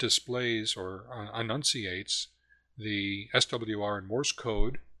it displays or enunciates the SWR in Morse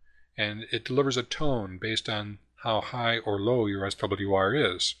code, and it delivers a tone based on how high or low your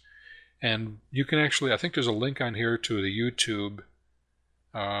SWR is. And you can actually, I think there's a link on here to the YouTube.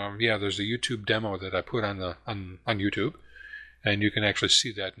 There's a YouTube demo that I put on YouTube, and you can actually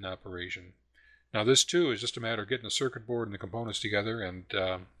see that in operation. Now this too is just a matter of getting the circuit board and the components together, and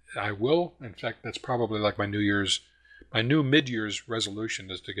I will. In fact, that's probably like my new mid-year's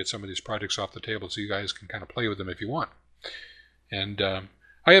resolution is to get some of these projects off the table so you guys can kind of play with them if you want. And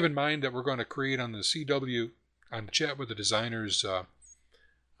I have in mind that we're going to create on the CW, on the Chat with the Designers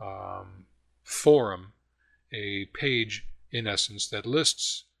forum, a page in essence that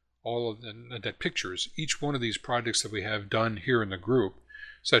lists all of that pictures each one of these projects that we have done here in the group,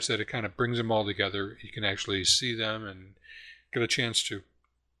 such that it kind of brings them all together. You can actually see them and get a chance to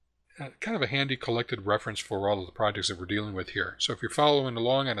kind of a handy collected reference for all of the projects that we're dealing with here. So if you're following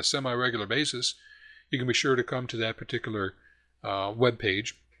along on a semi-regular basis, you can be sure to come to that particular web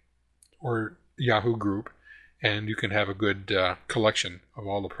page or Yahoo group, and you can have a good collection of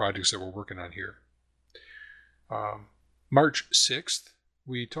all the projects that we're working on here. March 6th,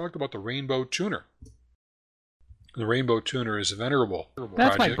 we talked about the Rainbow Tuner. The Rainbow Tuner is a venerable project.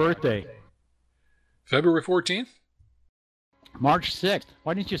 That's my birthday. February 14th? March 6th.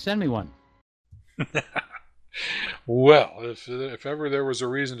 Why didn't you send me one? Well, if ever there was a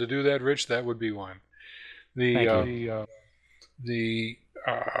reason to do that, Rich, that would be one. The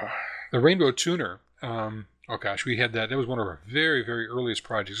Rainbow Tuner, oh gosh, we had that. That was one of our very, very earliest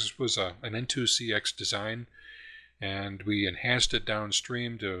projects. This was an N2CX design, and we enhanced it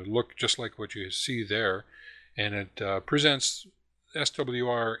downstream to look just like what you see there. And it presents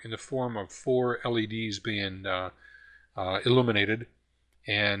SWR in the form of 4 LEDs being illuminated,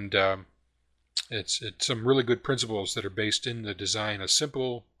 and it's some really good principles that are based in the design. A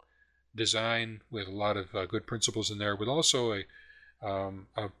simple design with a lot of good principles in there, with also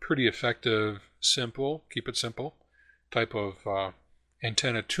a pretty effective, simple, keep it simple, type of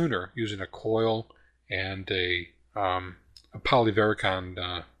antenna tuner using a coil and a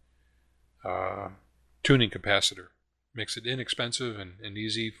polyvaricon tuning capacitor. Makes it inexpensive and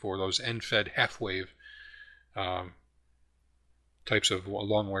easy for those end-fed half-wave types of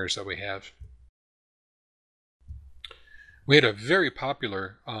long wires that we have. We had a very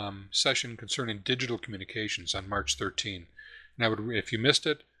popular session concerning digital communications on March 13. And if you missed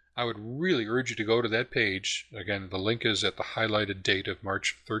it, I would really urge you to go to that page. Again, the link is at the highlighted date of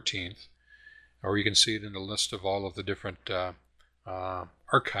March 13th, or you can see it in the list of all of the different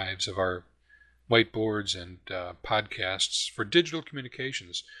archives of our whiteboards and podcasts for digital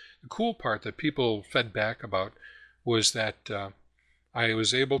communications. The cool part that people fed back about was that I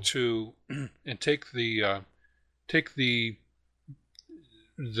was able to and take the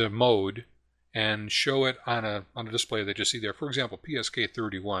mode and show it on a display that you see there. For example,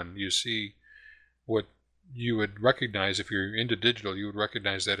 PSK31, you see what you would recognize if you're into digital. You would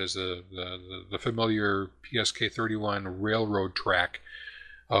recognize that as the familiar PSK31 railroad track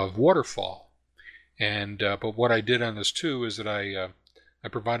of waterfall. And but what I did on this too is that I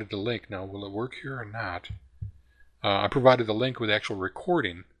provided the link. Now, will it work here or not? I provided the link with actual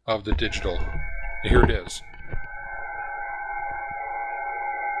recording of the digital. Here it is.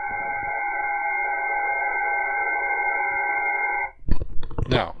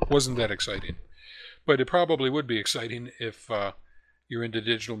 Now, wasn't that exciting? But it probably would be exciting if you're into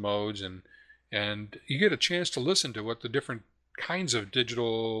digital modes and you get a chance to listen to what the different kinds of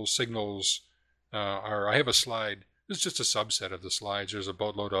digital signals are. I have a slide. This is just a subset of the slides. There's a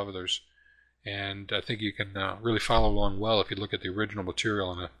boatload of others. And I think you can really follow along well if you look at the original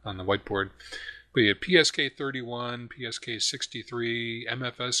material on the whiteboard. But you have PSK31, PSK63,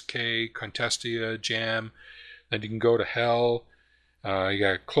 MFSK, Contestia, Jam. Then you can go to HEL. You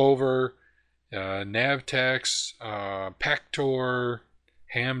got Clover, Navtex, Pactor,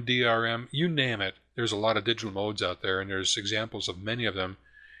 Ham DRM, you name it. There's a lot of digital modes out there, and there's examples of many of them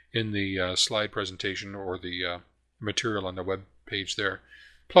in the slide presentation or the material on the web page there.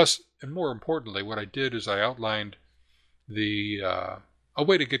 Plus, and more importantly, what I did is I outlined a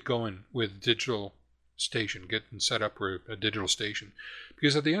way to get going with digital station, getting set up for a digital station.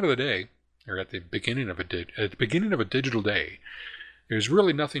 Because at the end of the day, or at the beginning of a digital day, there's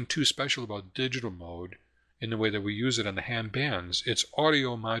really nothing too special about digital mode in the way that we use it on the ham bands. It's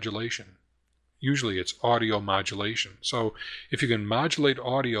audio modulation. Usually it's audio modulation. So if you can modulate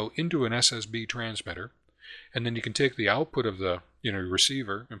audio into an SSB transmitter, and then you can take the output of the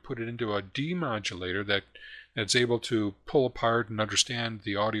receiver and put it into a demodulator that's able to pull apart and understand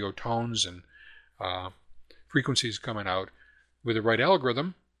the audio tones and frequencies coming out. With the right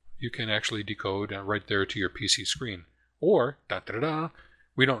algorithm, you can actually decode right there to your PC screen. Or,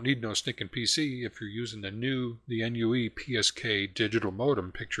 we don't need no stinking PC if you're using the NUE PSK digital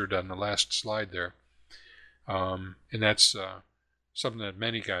modem pictured on the last slide there. And that's something that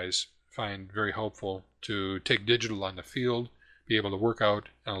many guys find very helpful, to take digital on the field, be able to work out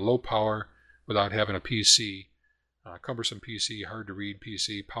on a low power without having a PC, cumbersome PC, hard to read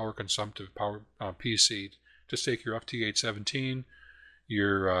PC, power consumptive PC. Just take your FT817,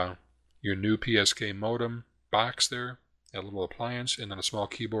 your NUE PSK modem box there, a little appliance, and then a small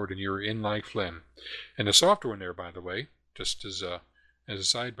keyboard, and you're in like Flynn. And the software in there, by the way, just as a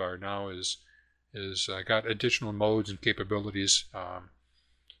sidebar now, is got additional modes and capabilities,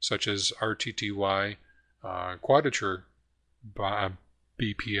 such as RTTY, quadrature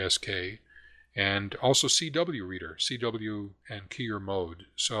BPSK, and also CW reader, CW and keyer mode.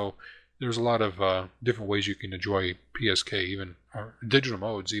 So there's a lot of different ways you can enjoy PSK, even digital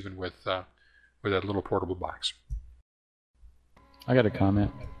modes, even with that little portable box. I got a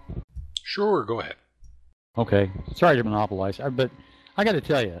comment. Sure, go ahead. Okay, sorry to monopolize, but I got to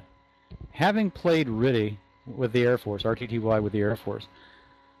tell you, having played RTTY with the Air Force, RTTY with the Air Force,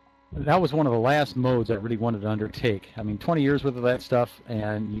 that was one of the last modes I really wanted to undertake. I mean, 20 years worth of that stuff,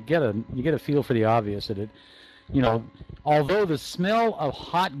 and you get a feel for the obvious that it, although the smell of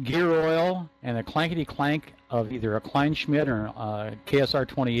hot gear oil and the clankety clank of either a Kleinschmidt or a KSR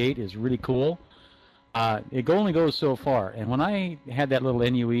 28 is really cool, it only goes so far. And when I had that little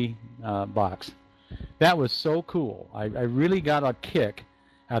NUE box, that was so cool. I really got a kick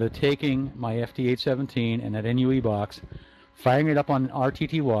out of taking my FT817 and that NUE box, firing it up on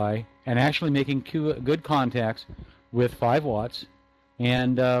RTTY, and actually making good contacts with 5 watts,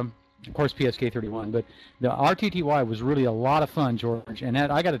 and of course PSK31. But the RTTY was really a lot of fun, George, and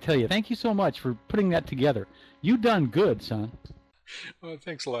that, I got to tell you, thank you so much for putting that together. You done good, son. Well,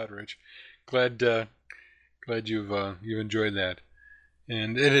 thanks a lot, Rich. Glad you've enjoyed that,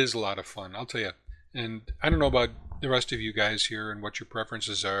 and it is a lot of fun, I'll tell you. And I don't know about the rest of you guys here and what your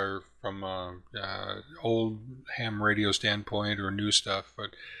preferences are from old ham radio standpoint or new stuff,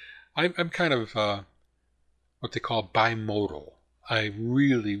 but I'm kind of what they call bimodal. I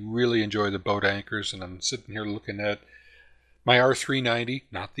really, really enjoy the boat anchors, and I'm sitting here looking at my R390,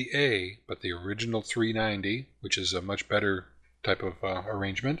 not the A, but the original 390, which is a much better type of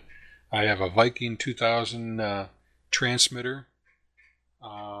arrangement. I have a Viking 2000 transmitter,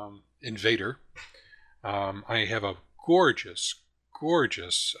 Invader. I have a gorgeous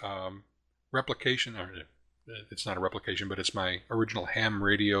replication. Or it's not a replication, but it's my original ham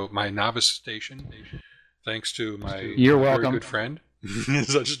radio, my novice station. Thanks to my very good friend.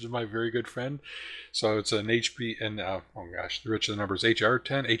 Such my very good friend. So it's an HB, and oh gosh, the rich of the numbers: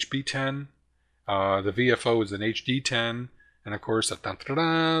 HR10, HB10. The VFO is an HD10, and of course the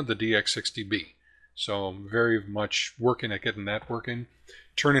DX60B. So I'm very much working at getting that working.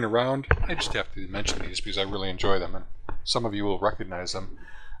 Turning around, I just have to mention these because I really enjoy them, and some of you will recognize them.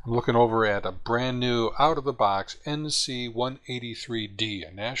 I'm looking over at a brand new out-of-the-box NC183D,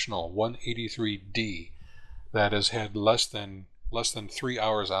 a National 183D that has had less than 3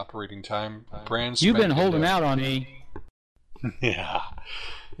 hours operating time. You've been holding out on me. Yeah,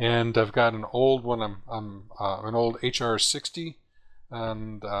 and I've got an old one. I'm an old HR60,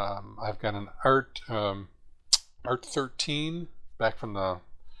 and I've got an Art 13 back from the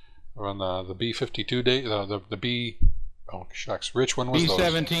B52 day. The B. Oh shucks, Rich, when was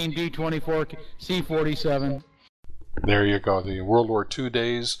B17, those? B24, C47. There you go, the World War II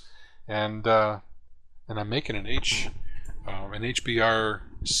days, and I'm making an HBR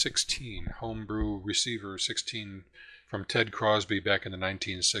 16 homebrew receiver 16 from Ted Crosby back in the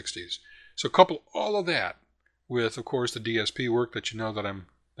 1960s. So couple all of that with, of course, the DSP work that you know that I'm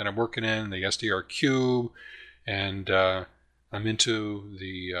working in, the SDR Cube, and I'm into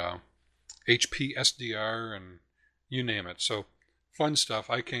the HP SDR and you name it. So fun stuff.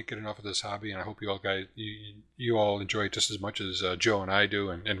 I can't get enough of this hobby, and I hope you all guys you all enjoy it just as much as Joe and I do,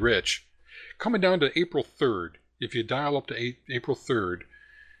 and Rich. Coming down to April 3rd, if you dial up to April 3rd,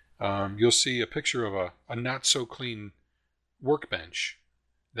 you'll see a picture of a not so clean workbench.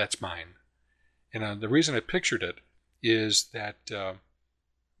 That's mine. And the reason I pictured it is that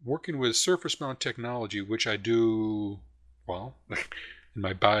working with surface mount technology, which I do, well, in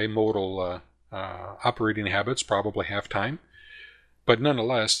my bimodal operating habits, probably half time. But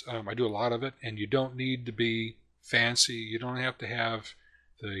nonetheless, I do a lot of it, and you don't need to be fancy. You don't have to have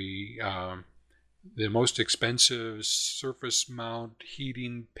the most expensive surface mount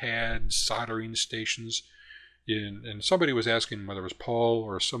heating pads, soldering stations. And somebody was asking, whether it was Paul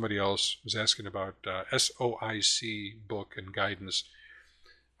or somebody else, was asking about SOIC book and guidance.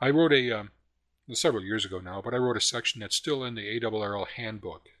 I wrote several years ago now, but I wrote a section that's still in the ARRL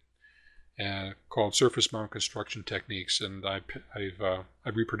handbook called Surface Mount Construction Techniques, and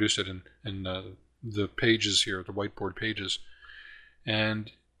I've reproduced it in the pages here, the whiteboard pages.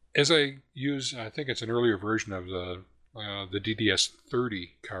 And as I use, I think it's an earlier version of the DDS-30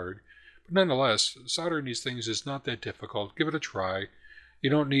 card, but nonetheless, soldering these things is not that difficult. Give it a try. You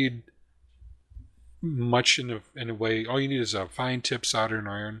don't need much in a way. All you need is a fine tip soldering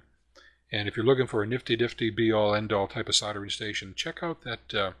iron. And if you're looking for a nifty-difty be-all, end-all type of soldering station, check out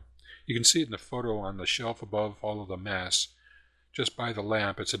that. You can see it in the photo on the shelf above all of the mass, just by the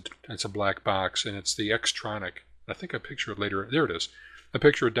lamp. It's a black box, and it's the Xtronic. I think I picture it later. There it is. I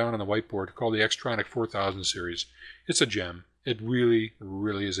picture it down on the whiteboard, called the Xtronic 4000 series. It's a gem. It really,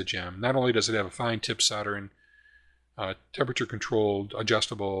 really is a gem. Not only does it have a fine tip soldering, temperature-controlled,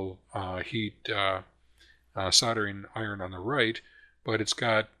 adjustable heat soldering iron on the right, but it's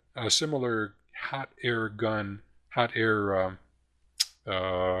got a similar hot air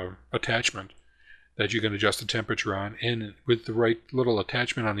attachment that you can adjust the temperature on, and with the right little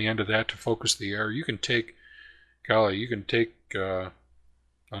attachment on the end of that to focus the air, you can take, I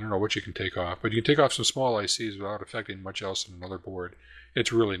don't know what you can take off, but you can take off some small ICs without affecting much else in another board.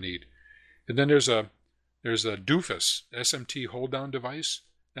 It's really neat. And then there's a Doofus SMT hold-down device.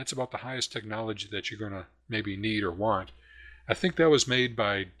 That's about the highest technology that you're going to maybe need or want. I think that was made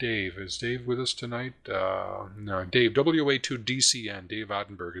by Dave. Is Dave with us tonight? No, Dave, WA2DCN. Dave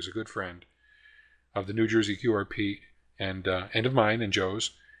Ottenberg is a good friend of the New Jersey QRP and of mine and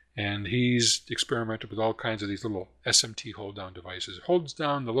Joe's. And he's experimented with all kinds of these little SMT hold-down devices. It holds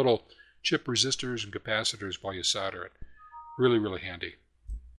down the little chip resistors and capacitors while you solder it. Really, really handy.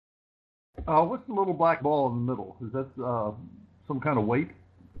 What's the little black ball in the middle? Is that some kind of weight?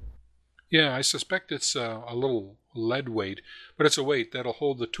 Yeah, I suspect it's a little lead weight, but it's a weight that'll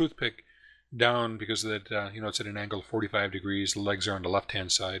hold the toothpick down because that it's at an angle of 45 degrees. The legs are on the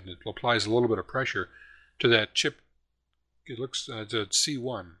left-hand side, and it applies a little bit of pressure to that chip. It looks it's a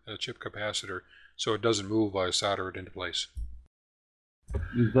C1, a chip capacitor, so it doesn't move while I solder it into place.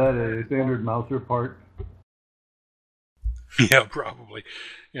 Is that a standard Mouser part? Yeah, probably.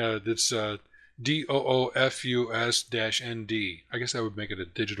 Yeah, it's DOOFUS-ND. I guess that would make it a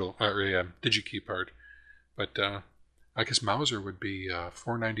digital or a DigiKey part, but I guess Mouser would be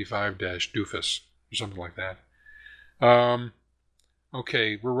 495-Doofus or something like that.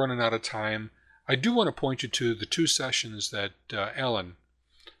 Okay, we're running out of time. I do want to point you to the two sessions that Alan,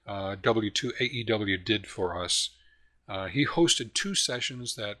 W2AEW, did for us. He hosted two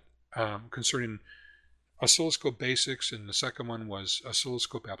sessions that concerning oscilloscope basics, and the second one was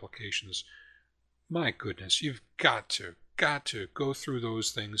oscilloscope applications. My goodness, you've got to go through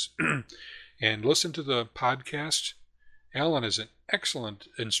those things and listen to the podcast. Alan is an excellent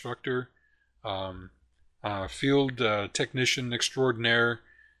instructor, field technician extraordinaire,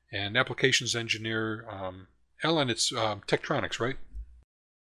 and applications engineer. Alan, it's Tektronix, right?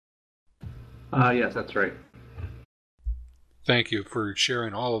 Yes, that's right. Thank you for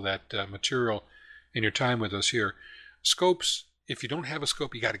sharing all of that material and your time with us here. Scopes, if you don't have a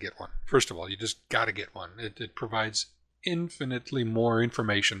scope, you got to get one. First of all, you just got to get one. It provides infinitely more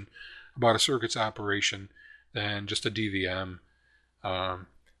information about a circuit's operation than just a DVM.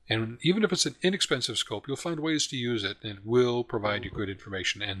 And even if it's an inexpensive scope, you'll find ways to use it, and it will provide you good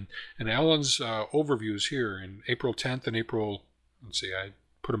information. And Alan's overviews here in April 10th and April, let's see, I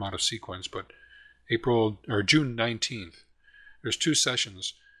put them out of sequence, but June 19th. There's two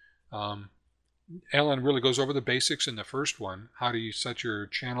sessions. Alan really goes over the basics in the first one. How do you set your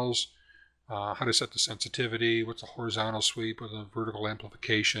channels? How to set the sensitivity? What's a horizontal sweep with a vertical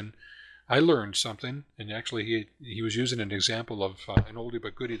amplification? I learned something, and actually he was using an example of an oldie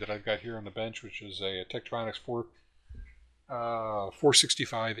but goodie that I've got here on the bench, which is a Tektronix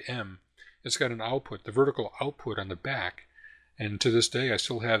 465M. It's got an output, the vertical output on the back, and to this day I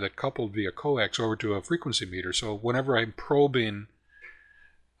still have that coupled via coax over to a frequency meter. So whenever I'm probing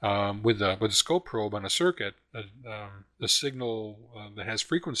with the scope probe on a circuit, the signal that has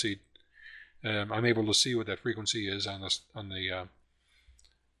frequency, I'm able to see what that frequency is on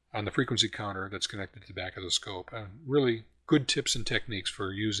the frequency counter that's connected to the back of the scope. Really good tips and techniques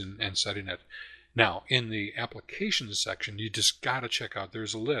for using and setting it. Now, in the applications section, you just got to check out,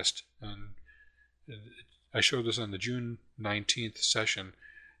 there's a list, and I showed this on the June 19th session,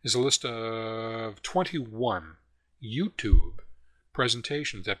 is a list of 21 YouTube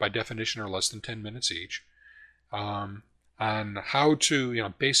presentations that by definition are less than 10 minutes each, on how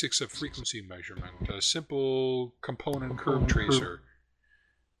to, basics of frequency measurement, a simple component curve tracer.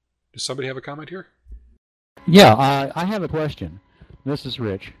 Does somebody have a comment here? Yeah, I have a question. This is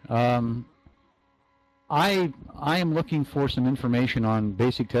Rich. I am looking for some information on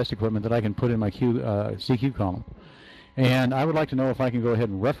basic test equipment that I can put in my CQ column. And I would like to know if I can go ahead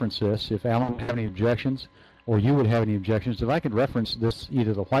and reference this, if Alan would have any objections, or you would have any objections, if I could reference this,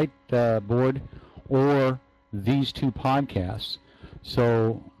 either the white board or these two podcasts,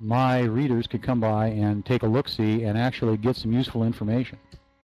 so my readers could come by and take a look-see and actually get some useful information.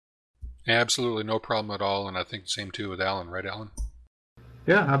 Absolutely, no problem at all, and I think the same too with Alan, right, Alan?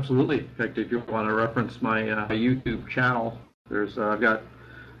 Yeah, absolutely. In fact, if you want to reference my YouTube channel, there's I've got,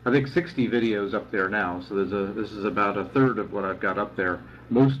 I think, 60 videos up there now. So this is about a third of what I've got up there,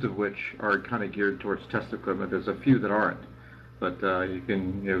 most of which are kind of geared towards test equipment. There's a few that aren't, but you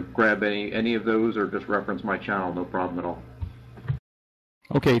can grab any of those or just reference my channel, no problem at all.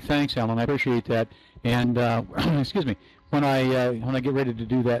 Okay, thanks, Alan. I appreciate that. And excuse me, when I get ready to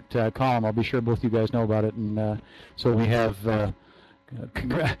do that column, I'll be sure both you guys know about it. And so we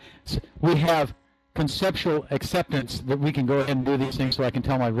have conceptual acceptance that we can go ahead and do these things. So I can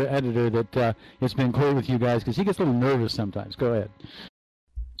tell my editor that it's been clear with you guys, because he gets a little nervous sometimes. Go ahead.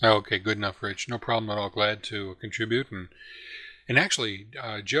 Okay, good enough, Rich. No problem at all. Glad to contribute. And actually,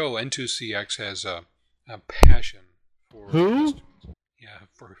 Joe, N2CX has a passion for Who?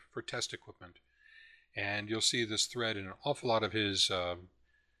 For test equipment. And you'll see this thread in an awful lot of his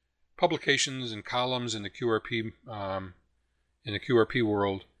publications and columns in the QRP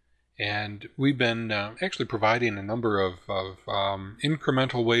world. And we've been actually providing a number of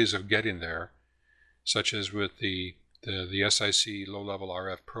incremental ways of getting there, such as with the SIC low-level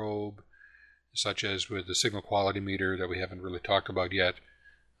RF probe, such as with the signal quality meter that we haven't really talked about yet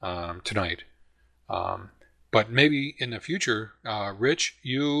tonight. But maybe in the future, Rich,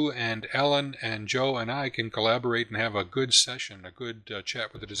 you and Ellen and Joe and I can collaborate and have a good session, a good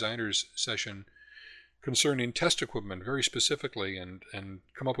chat with the designers session concerning test equipment very specifically, and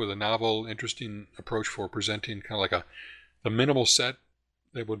come up with a novel, interesting approach for presenting kind of like the minimal set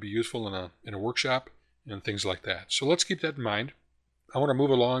that would be useful in a workshop and things like that. So let's keep that in mind. I want to move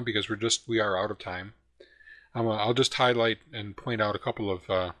along because we are out of time. I'll just highlight and point out a couple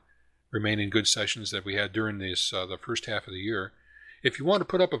of remaining good sessions that we had during this the first half of the year. If you want to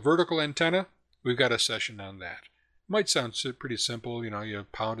put up a vertical antenna, we've got a session on that. Might sound pretty simple, you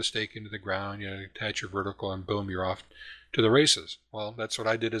pound a stake into the ground, you attach your vertical, and boom, you're off to the races. Well, that's what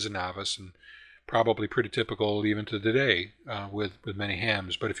I did as a novice, and probably pretty typical even to today with many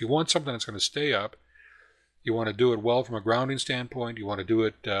hams. But if you want something that's going to stay up, you want to do it well from a grounding standpoint, you want to do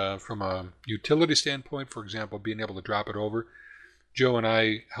it from a utility standpoint, for example, being able to drop it over. Joe and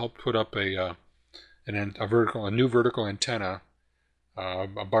I helped put up a new vertical antenna,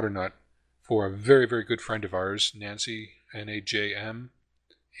 a butternut, for a very, very good friend of ours, Nancy, NAJM,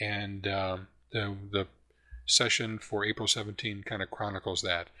 and the session for April 17 kind of chronicles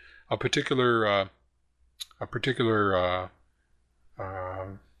that. A particular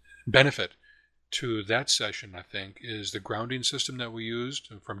benefit to that session, I think, is the grounding system that we used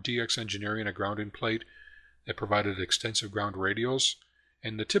from DX Engineering, a grounding plate that provided extensive ground radials,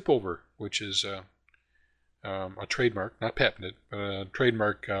 and the tip over, which is a trademark, not patented, but a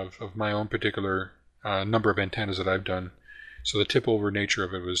trademark of my own particular number of antennas that I've done. So the tip over nature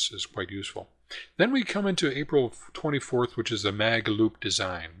of it is quite useful. Then we come into April 24th, which is the mag loop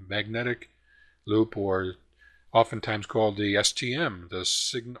design, magnetic loop, or oftentimes called the STM,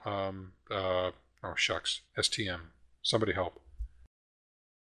 STM. Somebody help.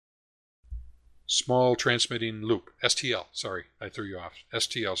 Small transmitting loop, STL, sorry, I threw you off.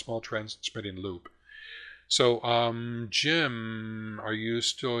 STL, small transmitting loop. So, Jim, are you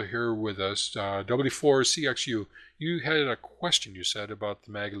still here with us? W4CXU, you had a question, you said, about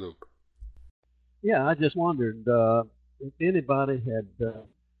the mag loop. Yeah, I just wondered if anybody had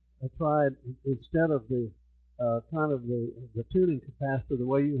tried, instead of the kind of the tuning capacitor, the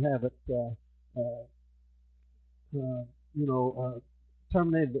way you have it,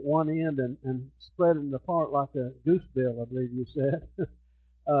 terminated at one end and spread it apart like a goose bill, I believe you said.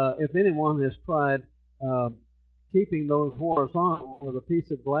 If anyone has tried keeping those horizontal with a piece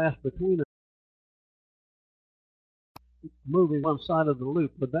of glass between them, moving one side of the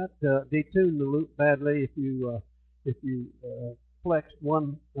loop, would that detune the loop badly if you flexed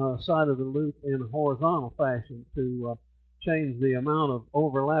one side of the loop in a horizontal fashion to change the amount of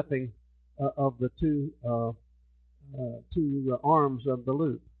overlapping of the two arms of the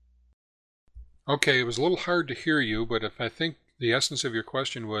loop? Okay, it was a little hard to hear you, but if I think the essence of your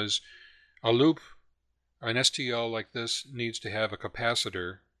question was a loop, an STL like this needs to have a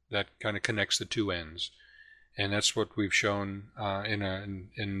capacitor that kind of connects the two ends. And that's what we've shown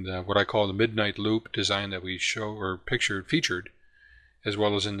in what I call the midnight loop design that we show or featured, as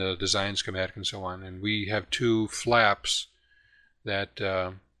well as in the design schematic and so on. And we have two flaps that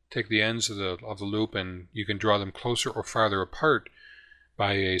take the ends of the loop, and you can draw them closer or farther apart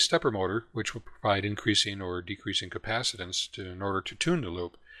by a stepper motor, which will provide increasing or decreasing capacitance in order to tune the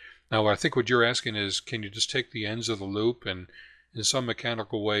loop. Now, I think what you're asking is, can you just take the ends of the loop and in some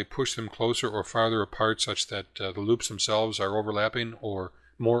mechanical way push them closer or farther apart such that the loops themselves are overlapping or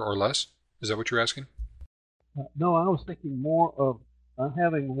more or less? Is that what you're asking? No, I was thinking more of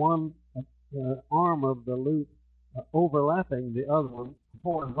having one arm of the loop overlapping the other one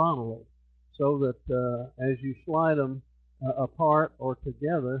horizontally, so that as you slide them apart or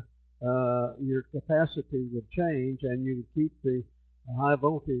together, your capacity would change and you would keep the high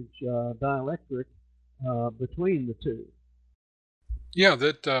voltage dielectric between the two. Yeah,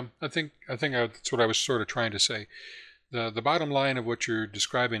 that I think that's what I was sort of trying to say. The bottom line of what you're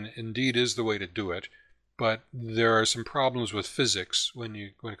describing indeed is the way to do it, but there are some problems with physics when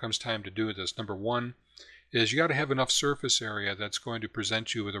it comes time to do this. Number one is you got to have enough surface area that's going to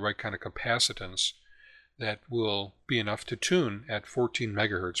present you with the right kind of capacitance that will be enough to tune at 14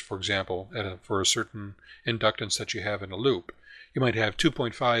 megahertz, for example, for a certain inductance that you have in a loop. You might have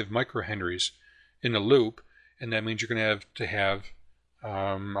 2.5 microhenries in a loop, and that means you're going to have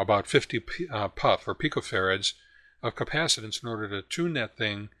about 50 puff or picofarads of capacitance in order to tune that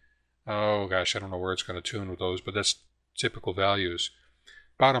thing. Oh gosh, I don't know where it's going to tune with those, but that's typical values.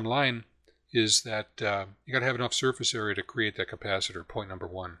 Bottom line is that you got to have enough surface area to create that capacitor. Point number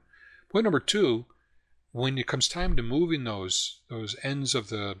one. Point number two, when it comes time to moving those ends of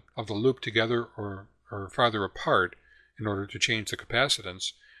the loop together or farther apart in order to change the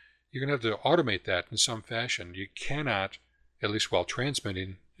capacitance, you're going to have to automate that in some fashion. You cannot, at least while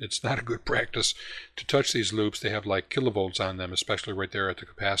transmitting, it's not a good practice to touch these loops. They have like kilovolts on them, especially right there at the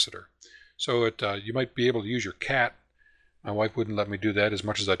capacitor. So you might be able to use your cat. My wife wouldn't let me do that as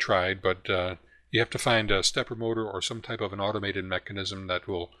much as I tried, but you have to find a stepper motor or some type of an automated mechanism that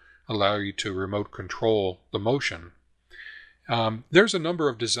will allow you to remote control the motion. There's a number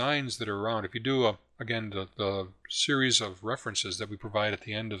of designs that are around. If you do, again, the series of references that we provide at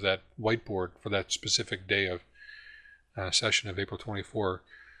the end of that whiteboard for that specific day of session of April 24,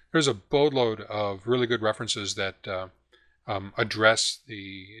 there's a boatload of really good references that address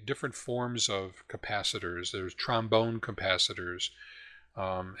the different forms of capacitors. There's trombone capacitors.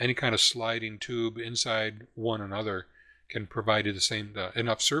 Any kind of sliding tube inside one another can provide you the same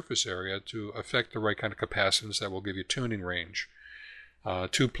enough surface area to affect the right kind of capacitance that will give you tuning range.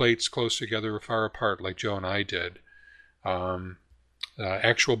 Two plates close together or far apart, like Joe and I did.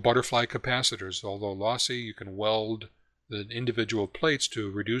 Actual butterfly capacitors, although lossy, you can weld the individual plates to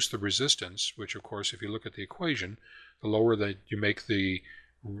reduce the resistance, which of course, if you look at the equation, the lower that you make the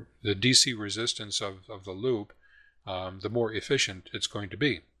DC resistance of the loop, the more efficient it's going to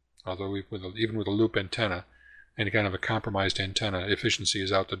be. Although even with a loop antenna, any kind of a compromised antenna, efficiency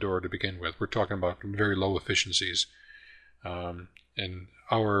is out the door to begin with. We're talking about very low efficiencies. And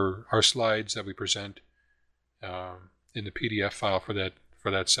our slides that we present in the PDF file for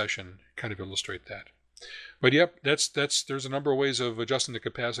that session kind of illustrate that. But yep, there's a number of ways of adjusting the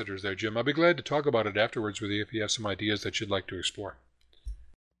capacitors there, Jim. I'll be glad to talk about it afterwards with you if you have some ideas that you'd like to explore.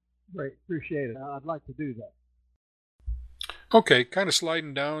 Great, appreciate it. I'd like to do that. Okay, kind of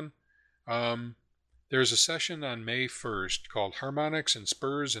sliding down. There's a session on May 1st called Harmonics and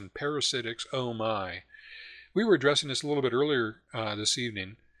Spurs and Parasitics. Oh my. We were addressing this a little bit earlier this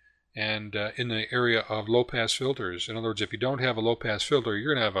evening, and in the area of low-pass filters. In other words, if you don't have a low-pass filter,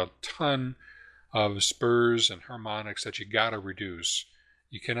 you're going to have a ton of spurs and harmonics that you got to reduce.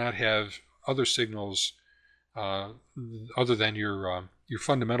 You cannot have other signals other than your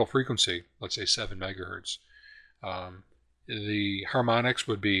fundamental frequency, let's say 7 megahertz. The harmonics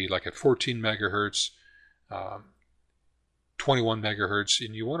would be like at 14 megahertz, 21 megahertz,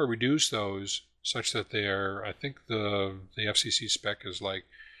 and you want to reduce those such that they are, I think the FCC spec is like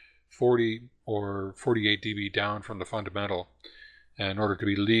 40 or 48 dB down from the fundamental in order to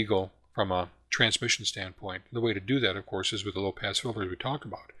be legal from a transmission standpoint. The way to do that, of course, is with the low-pass filters we talked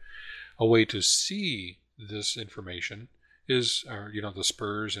about. A way to see this information is, the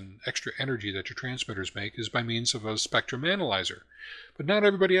spurs and extra energy that your transmitters make is by means of a spectrum analyzer. But not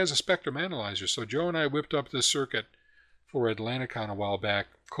everybody has a spectrum analyzer, so Joe and I whipped up this circuit for Atlanticon a while back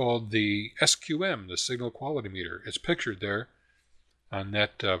called the SQM, the Signal Quality Meter. It's pictured there on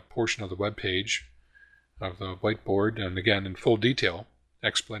that portion of the web page of the whiteboard, and again in full detail,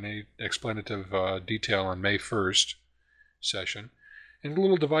 explanative detail on May 1st session. And a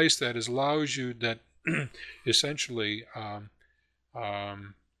little device that allows you, that essentially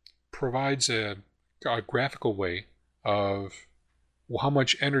provides a graphical way of how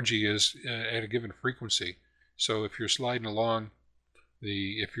much energy is at a given frequency. So if you're sliding along,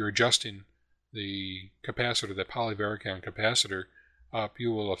 if you're adjusting the capacitor, the polyvaricon capacitor up,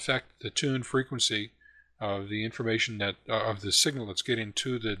 you will affect the tuned frequency of the information of the signal that's getting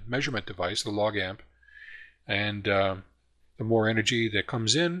to the measurement device, the log amp, and the more energy that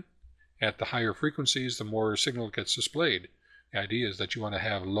comes in at the higher frequencies, the more signal gets displayed. The idea is that you want to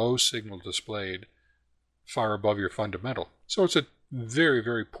have low signal displayed far above your fundamental. So it's a very,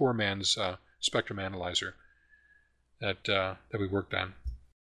 very poor man's spectrum analyzer that we worked on.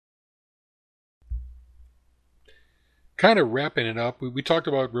 Kind of wrapping it up, we talked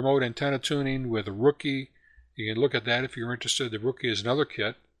about remote antenna tuning with a Rookie. You can look at that if you're interested. The Rookie is another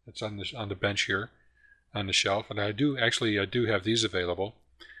kit that's on the bench here. on the shelf, and I do have these available.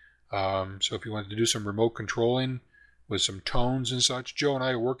 So if you wanted to do some remote controlling with some tones and such, Joe and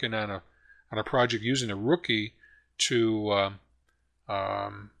I are working on a project using a Rookie to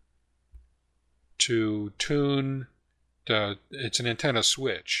tune it's an antenna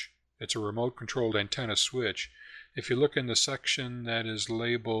switch. It's a remote controlled antenna switch. If you look in the section that is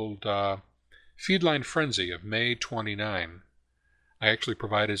labeled Feedline Frenzy of May 29, I actually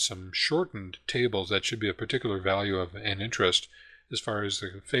provided some shortened tables that should be of particular value and interest as far as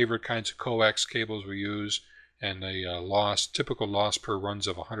the favorite kinds of coax cables we use and the typical loss per runs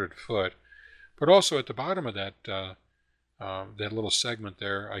of 100 foot. But also at the bottom of that little segment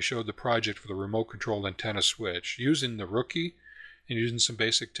there, I showed the project for the remote controlled antenna switch using the Rookie and using some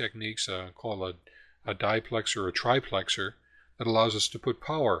basic techniques called a diplexer or a triplexer that allows us to put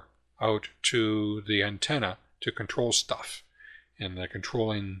power out to the antenna to control stuff. And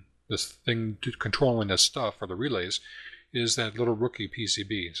controlling this stuff for the relays is that little Rookie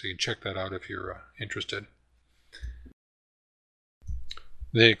PCB. So you can check that out if you're interested.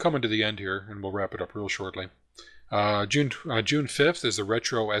 They come into the end here, and we'll wrap it up real shortly. June 5th is the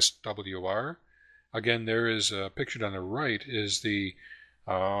Retro SWR. Again, there is pictured on the right is the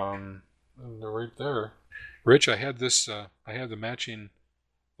right there. Rich, I had this. I have the matching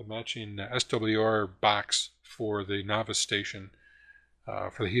SWR box for the Novice station,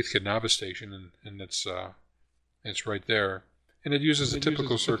 for the Heathkit Novice station, and it's right there, and it uses a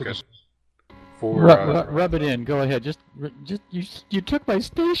typical circuit. For rub it in. Go ahead. Just you took my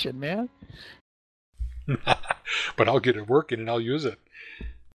station, man. But I'll get it working and I'll use it.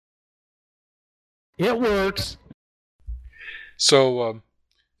 It works. So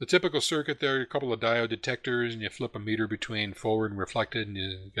the typical circuit there, a couple of diode detectors, and you flip a meter between forward and reflected, and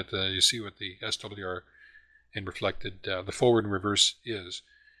you see what the SWR and reflected, the forward and reverse is.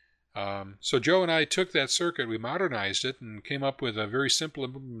 So Joe and I took that circuit, we modernized it, and came up with a very simple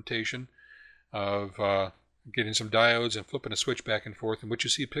implementation of getting some diodes and flipping a switch back and forth. And what you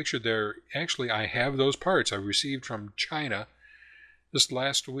see pictured there, actually I have those parts I received from China this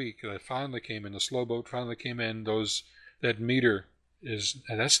last week. That finally came in. The slow boat finally came in. That meter is,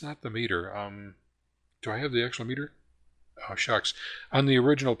 and that's not the meter. Do I have the actual meter? Oh shucks. On the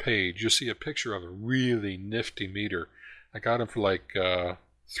original page you'll see a picture of a really nifty meter. I got them for like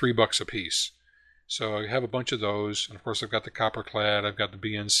 $3 a piece. So I have a bunch of those, and of course I've got the copper clad, I've got the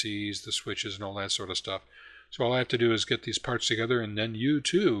BNCs, the switches, and all that sort of stuff. So all I have to do is get these parts together, and then you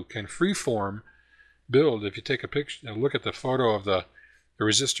too can freeform build. If you take a picture and look at the photo of the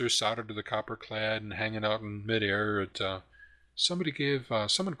resistors soldered to the copper clad and hanging out in midair,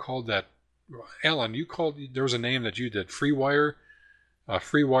 someone called that, Alan, there was a name that you did, free wiring,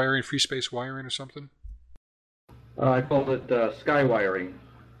 free space wiring or something? I called it sky wiring.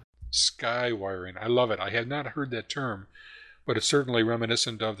 Sky wiring. I love it. I have not heard that term, but it's certainly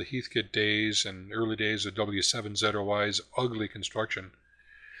reminiscent of the Heathkit days and early days of W7ZOI's ugly construction.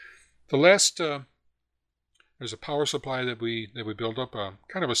 The last, there's a power supply that we built up,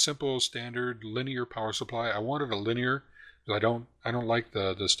 kind of a simple, standard, linear power supply. I wanted a linear, because I don't like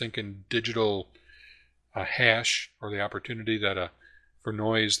the stinking digital hash or the opportunity that for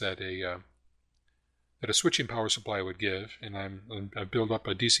noise that a switching power supply would give, and I built up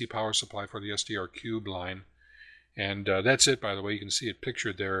a DC power supply for the SDR Cube line, and that's it. By the way, you can see it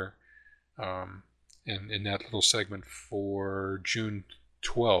pictured there in that little segment for June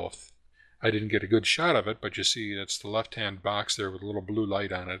 12th. I didn't get a good shot of it, but you see that's the left-hand box there with a little blue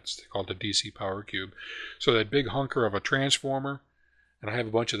light on it. It's called the DC Power Cube. So that big hunker of a transformer, and I have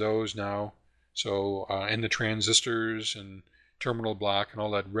a bunch of those now. So and the transistors and terminal block and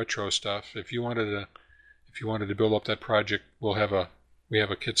all that retro stuff. If you wanted to build up that project, we have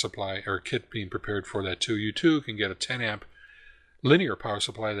a kit supply, or a kit being prepared for that too. You too can get a 10 amp linear power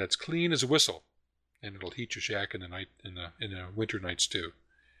supply that's clean as a whistle, and it'll heat your shack in the winter nights too.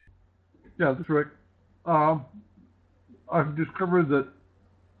 Yeah, that's Rick. I've discovered that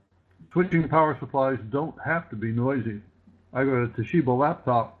switching power supplies don't have to be noisy. I got a Toshiba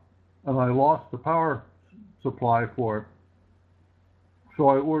laptop, and I lost the power supply for it. So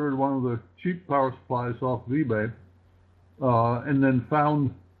I ordered one of the cheap power supplies off of eBay, and then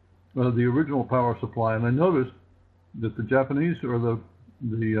found the original power supply, and I noticed that the Japanese or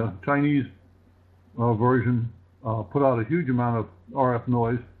the Chinese version put out a huge amount of RF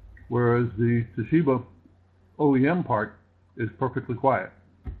noise, whereas the Toshiba OEM part is perfectly quiet.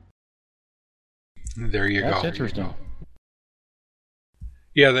 There you go. That's interesting.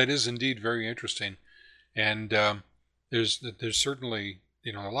 Yeah, that is indeed very interesting, and there's certainly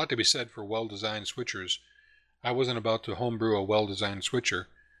a lot to be said for well-designed switchers. I wasn't about to homebrew a well-designed switcher.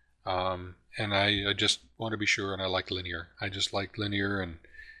 And I just want to be sure, and I like linear. I just like linear,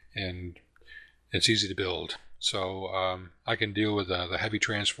 and it's easy to build. So I can deal with the heavy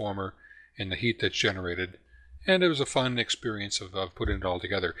transformer and the heat that's generated. And it was a fun experience of putting it all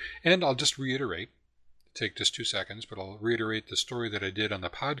together. And I'll just reiterate, take just 2 seconds, but I'll reiterate the story that I did on the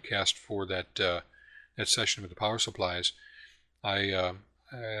podcast for that session with the power supplies. I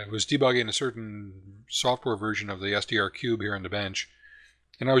was debugging a certain software version of the SDR Cube here on the bench,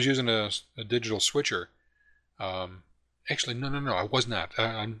 and I was using a digital switcher. Actually, no, I was not.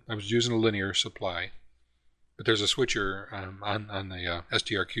 I was using a linear supply. But there's a switcher on the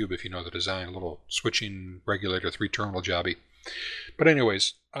SDR Cube, if you know the design, a little switching regulator, 3-terminal jobby. But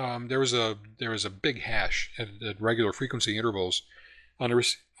anyways, there was a big hash at regular frequency intervals on the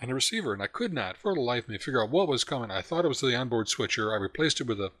receiver, and I could not, for the life of me, figure out what was coming. I thought it was the onboard switcher. I replaced it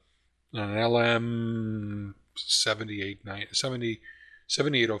with an LM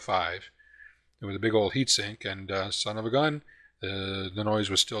 7805, with a big old heatsink, and son of a gun, the noise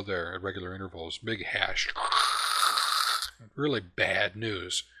was still there at regular intervals. Big hash. Really bad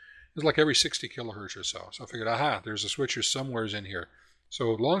news. It was like every 60 kilohertz or so. So I figured, there's a switcher somewheres in here.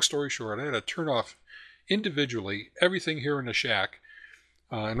 So long story short, I had to turn off individually everything here in the shack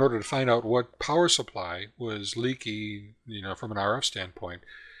in order to find out what power supply was leaky, from an RF standpoint.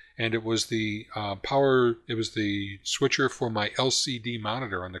 And it was the the switcher for my LCD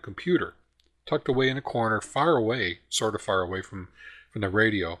monitor on the computer, tucked away in a corner, sort of far away from the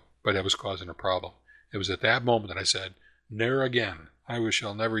radio, but that was causing a problem. It was at that moment that I said, ne'er again. I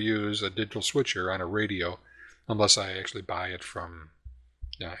shall never use a digital switcher on a radio unless I actually buy it from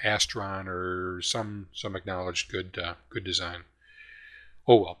Astron or some acknowledged good design.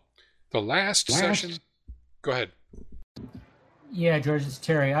 Oh well. The last session. Go ahead. Yeah, George, it's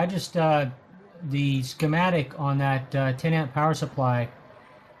Terry. I just the schematic on that 10 amp power supply.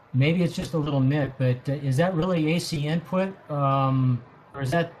 Maybe it's just a little nit, but is that really AC input, or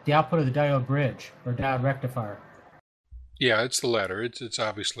is that the output of the diode bridge or diode rectifier? Yeah, it's the latter. It's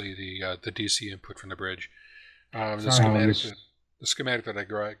obviously the DC input from the bridge. The schematic that I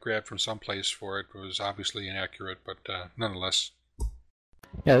grabbed from someplace for it was obviously inaccurate, but nonetheless.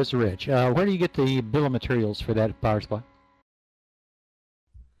 Yeah, that's Rich. Where do you get the bill of materials for that power supply?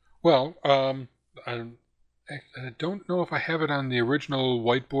 Well, I don't know if I have it on the original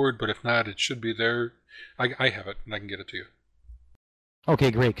whiteboard, but if not, it should be there. I have it, and I can get it to you.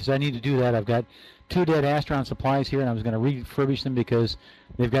 Okay, great, because I need to do that. I've got 2 dead Astron supplies here, and I was going to refurbish them because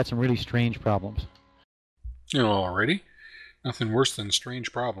they've got some really strange problems. Alrighty. Nothing worse than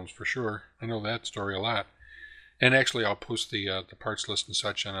strange problems, for sure. I know that story a lot. And actually, I'll post the parts list and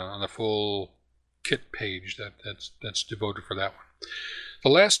such on the full kit page that's devoted for that one. The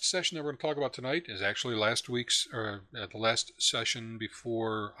last session that we're going to talk about tonight is actually the last session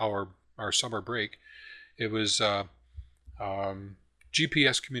before our summer break. It was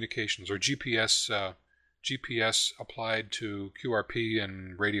GPS communications, or GPS applied to QRP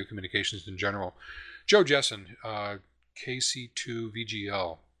and radio communications in general. Joe Jessen,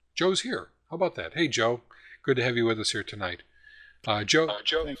 KC2VGL. Joe's here. How about that? Hey, Joe. Good to have you with us here tonight. Joe.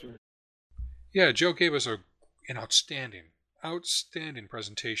 Thanks. Yeah, Joe gave us an outstanding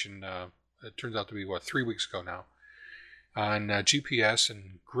presentation. It turns out to be 3 weeks ago now, on GPS,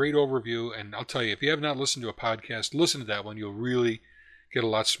 and great overview. And I'll tell you, if you have not listened to a podcast, listen to that one. You'll really get a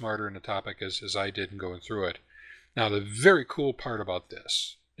lot smarter in the topic as I did in going through it. Now, the very cool part about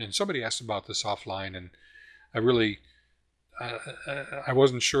this, and somebody asked about this offline, and I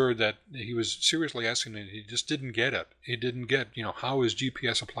wasn't sure that he was seriously asking it. He just didn't get it. He didn't get, how is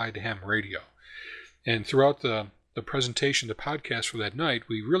GPS applied to ham radio? And throughout the presentation, the podcast for that night,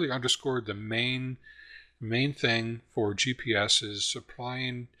 we really underscored the main thing for GPS is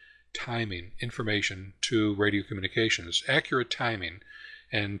supplying timing information to radio communications, accurate timing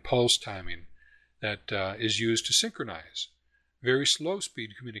and pulse timing that is used to synchronize very slow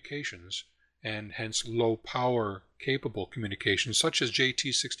speed communications and hence low power capable communications such as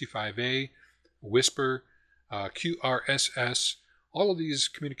JT65A, Whisper, QRSS, all of these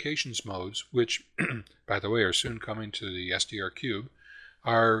communications modes, which, by the way, are soon coming to the SDR Cube,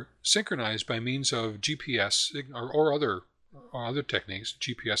 are synchronized by means of GPS or other techniques.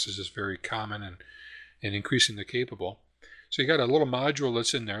 GPS is just very common and increasingly capable. So you got a little module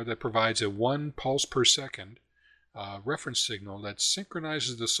that's in there that provides a 1 pulse per second reference signal that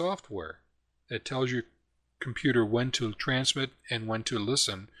synchronizes the software that tells your computer when to transmit and when to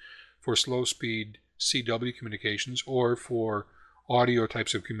listen for slow speed CW communications or for audio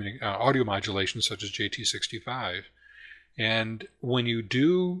types of audio modulation such as JT65. And when you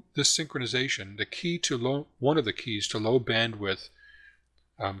do this synchronization, one of the keys to low bandwidth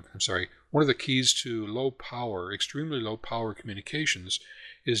one of the keys to low power, extremely low power communications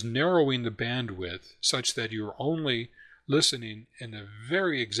is narrowing the bandwidth such that you're only listening in a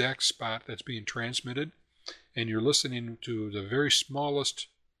very exact spot that's being transmitted, and you're listening to the very smallest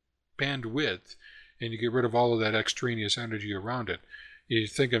bandwidth, and you get rid of all of that extraneous energy around it. You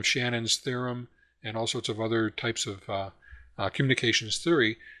think of Shannon's theorem and all sorts of other types of communications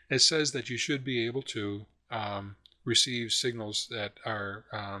theory. It says that you should be able to receive signals that are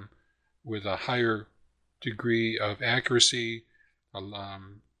with a higher degree of accuracy,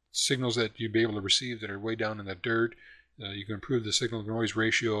 signals that you'd be able to receive that are way down in the dirt. You can improve the signal-to-noise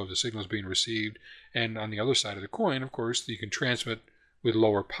ratio of the signals being received. And on the other side of the coin, of course, you can transmit with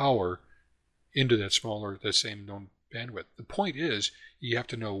lower power into that same known bandwidth. The point is, you have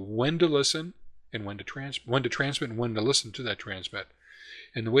to know when to listen and when to transmit and when to listen to that transmit.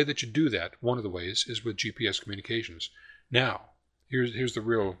 And the way that you do that, one of the ways, is with GPS communications. Now, here's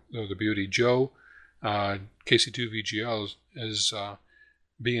the beauty. Joe, KC2VGL, is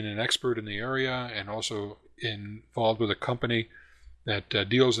being an expert in the area and also involved with a company that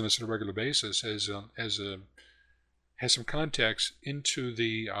deals in this on a regular basis, has some contacts into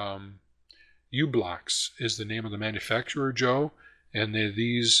the U-Blocks is the name of the manufacturer, Joe, and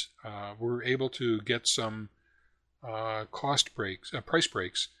these were able to get some price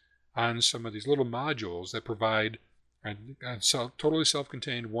breaks on some of these little modules that provide a totally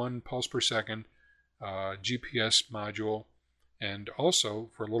self-contained 1 pulse per second GPS module, and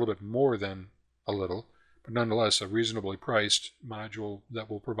also for a little bit more than a little, but nonetheless a reasonably priced module that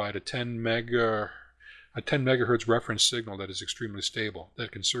will provide a 10 megahertz reference signal that is extremely stable,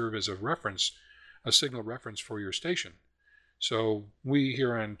 that can serve as a signal reference for your station. So we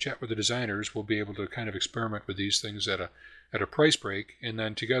here on Chat with the Designers will be able to kind of experiment with these things at a price break, and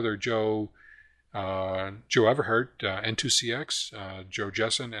then together Joe Everhart, N2CX, Joe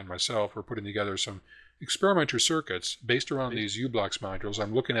Jessen, and myself are putting together some experimenter circuits based around these U-Blocks modules.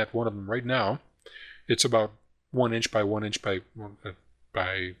 I'm looking at one of them right now. It's about 1 inch by 1 inch by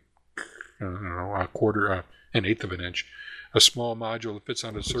I don't know, an eighth of an inch. A small module that fits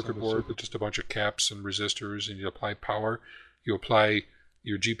on a circuit board with just a bunch of caps and resistors, and you apply power. You apply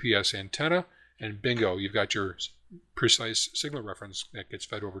your GPS antenna, and bingo, you've got your precise signal reference that gets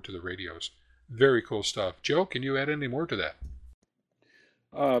fed over to the radios. Very cool stuff. Joe, can you add any more to that?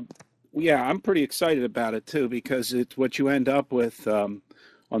 Yeah, I'm pretty excited about it too, because it's what you end up with on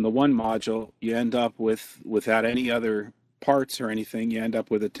the one module. You end up without any other parts or anything. You end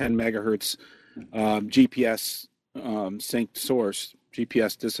up with a 10 megahertz GPS synced source,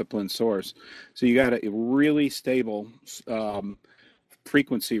 GPS disciplined source. So you got a really stable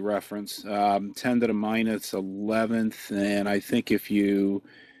frequency reference, 10 to the minus 11th, and I think if you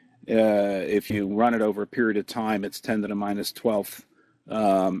run it over a period of time, it's 10 to the minus 12th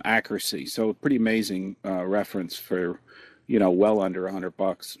accuracy. So pretty amazing reference for well under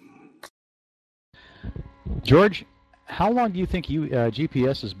 $100. George, how long do you think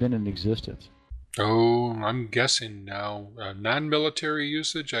GPS has been in existence? Oh, I'm guessing now non-military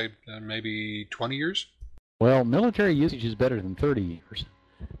usage, maybe 20 years. Well, military usage is better than 30 years.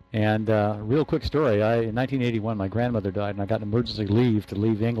 And real quick story, in 1981, my grandmother died, and I got emergency leave to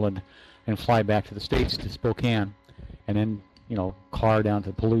leave England and fly back to the States to Spokane, and then, car down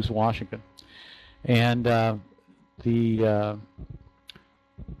to Palouse, Washington. And the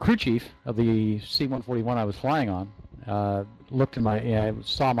crew chief of the C-141 I was flying on looked in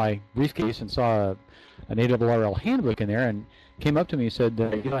saw my briefcase and saw an ARRL handbook in there, and came up to me and said,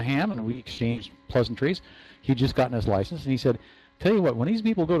 Ham, and we exchanged pleasantries. He'd just gotten his license, and he said, tell you what, when these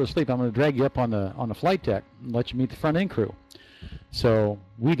people go to sleep, I'm going to drag you up on the flight deck and let you meet the front end crew. So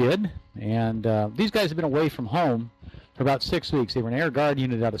we did, and these guys have been away from home for about 6 weeks. They were an Air Guard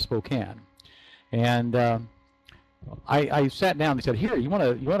unit out of Spokane, and I sat down. They said, "Here, you want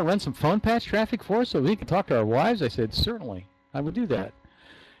to run some phone patch traffic for us so we can talk to our wives?" I said, "Certainly, I would do that."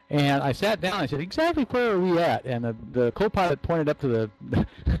 And I sat down. I said, "Exactly where are we at?" And the co-pilot pointed up to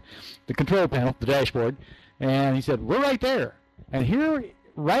the control panel, the dashboard, and he said, "We're right there." And here,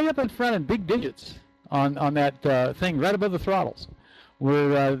 right up in front in big digits on that thing right above the throttles,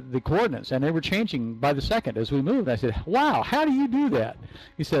 were the coordinates, and they were changing by the second as we moved. I said, "Wow, how do you do that?"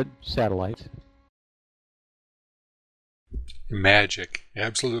 He said, "Satellites." Magic,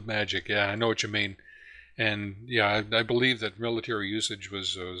 absolute magic. Yeah, I know what you mean. And yeah, I believe that military usage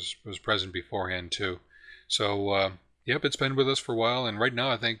was present beforehand too. So yep, it's been with us for a while, and right now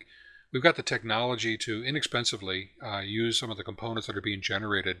I think we've got the technology to inexpensively use some of the components that are being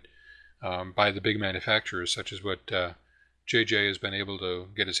generated by the big manufacturers, such as what JJ has been able to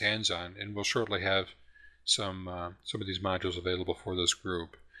get his hands on, and we'll shortly have some of these modules available for this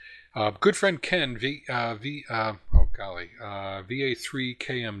group. Good friend Ken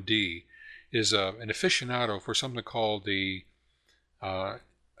VA3KMD is an aficionado for something called the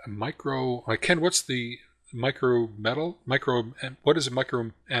micro. Ken, what's the micro metal? What does a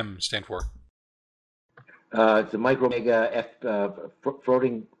micro M stand for? It's a micro mega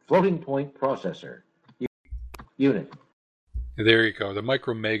floating point processor unit. There you go, the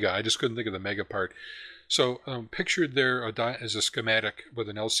micro mega. I just couldn't think of the mega part. So pictured there as a schematic with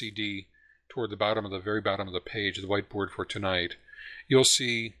an LCD toward the very bottom of the page, the whiteboard for tonight. You'll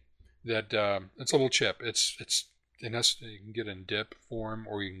see that it's a little chip. It's you can get it in DIP form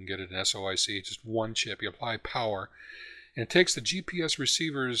or you can get it in SOIC. It's just one chip. You apply power, and it takes the GPS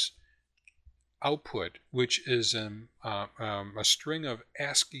receiver's output, which is a string of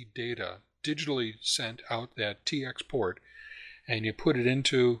ASCII data digitally sent out that TX port, and you put it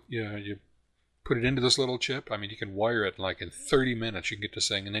into you put it into this little chip. I mean, you can wire it like in 30 minutes. You can get this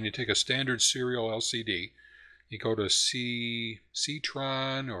thing, and then you take a standard serial LCD. You go to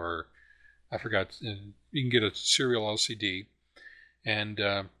Ctron or I forgot. You can get a serial LCD, and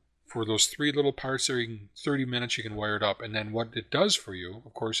for those three little parts there, 30 minutes you can wire it up. And then what it does for you,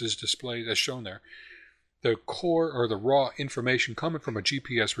 of course, is display, as shown there, the core or the raw information coming from a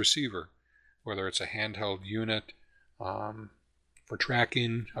GPS receiver, whether it's a handheld unit for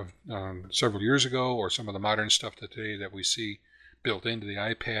tracking of several years ago, or some of the modern stuff today that we see built into the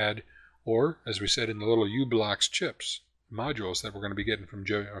iPad, or, as we said, in the little U-Blocks chips, modules that we're going to be getting from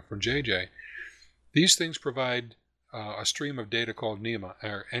JJ. These things provide a stream of data called NEMA,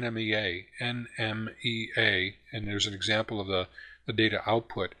 or NMEA, and there's an example of the data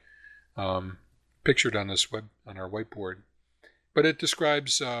output pictured on our whiteboard. But it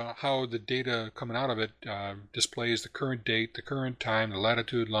describes how the data coming out of it displays the current date, the current time, the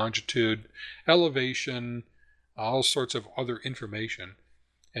latitude, longitude, elevation, all sorts of other information.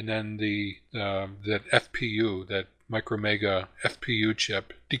 And then that FPU, that micro mega FPU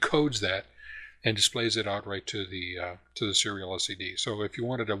chip, decodes that and displays it out right to the serial LCD. So if you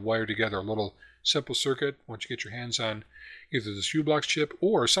wanted to wire together a little simple circuit, once you get your hands on either this U-Blocks chip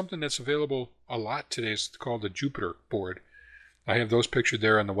or something that's available a lot today, it's called the Jupiter board. I have those pictured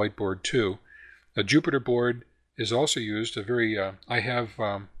there on the whiteboard too. The Jupiter board is also used. I have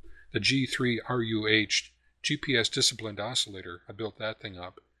the G3RUH GPS disciplined oscillator. I built that thing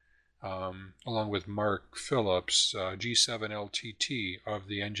up along with Mark Phillips, G7LTT of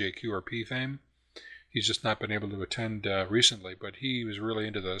the NJQRP fame. He's just not been able to attend recently, but he was really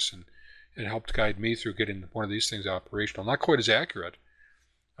into this and it helped guide me through getting one of these things operational. Not quite as accurate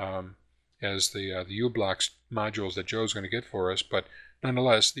as the U-Blocks modules that Joe's going to get for us, but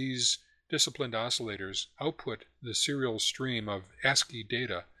nonetheless, these disciplined oscillators output the serial stream of ASCII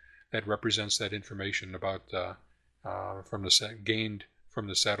data that represents that information about gained from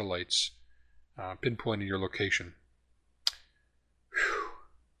the satellites, pinpointing your location. Whew.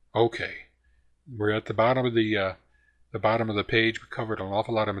 Okay, we're at the bottom of the page. We covered an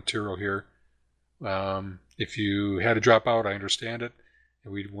awful lot of material here. If you had to drop out, I understand it.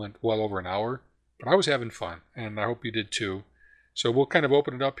 We went well over an hour, but I was having fun, and I hope you did too. So we'll kind of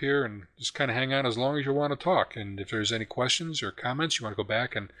open it up here and just kind of hang on as long as you want to talk. And if there's any questions or comments, you want to go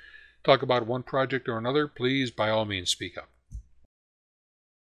back and talk about one project or another, please, by all means, speak up.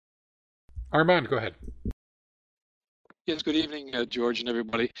 Armand, go ahead. Yes, good evening, George and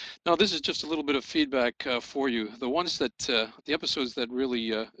everybody. Now, this is just a little bit of feedback for you. The ones that, the episodes that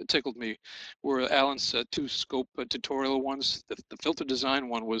really tickled me were Alan's two scope tutorial ones. The filter design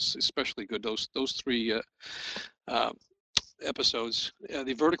one was especially good. Those three episodes.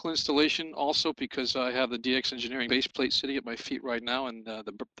 The vertical installation also, because I have the DX Engineering base plate sitting at my feet right now, and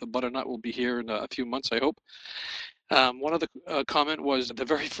the butternut will be here in a few months, I hope. One of the comment was the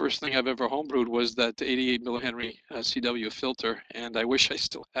very first thing I've ever homebrewed was that 88 millihenry CW filter, and I wish I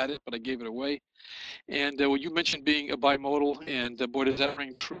still had it, but I gave it away. And what you mentioned being a bimodal, and boy, does that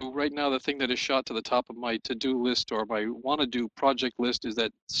ring true. Right now, the thing that is shot to the top of my to-do list or my want-to-do project list is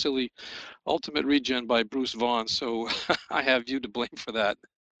that silly Ultimate Regen by Bruce Vaughan. So I have you to blame for that.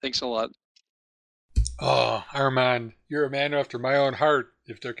 Thanks a lot. Oh, Armand, you're a man after my own heart,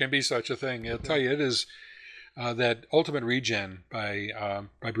 if there can be such a thing. I'll tell you, it is that Ultimate Regen by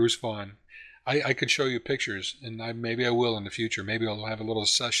Bruce Vaughan. I could show you pictures, and maybe I will in the future. Maybe I'll have a little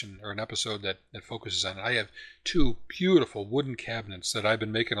session or an episode that focuses on it. I have two beautiful wooden cabinets that I've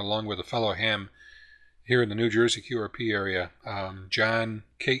been making along with a fellow ham here in the New Jersey QRP area, John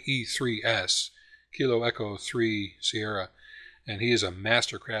KE3S, Kilo Echo 3 Sierra, and he is a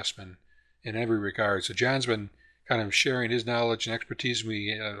master craftsman in every regard. So John's been kind of sharing his knowledge and expertise with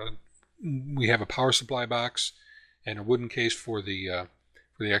me we have a power supply box and a wooden case for the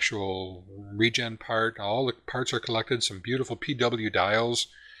actual regen part. All the parts are collected. Some beautiful PW dials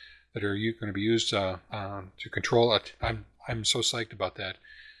that are going to be used to control it. I'm so psyched about that.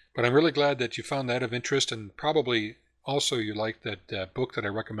 But I'm really glad that you found that of interest, and probably also you liked that book that I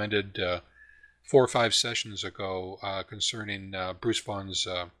recommended 4 or 5 sessions ago concerning Bruce Vaughn's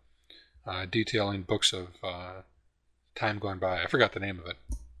detailing books of time gone by. I forgot the name of it.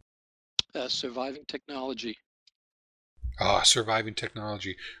 Surviving Technology. Surviving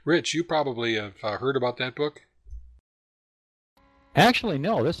Technology. Rich, you probably have heard about that book? Actually,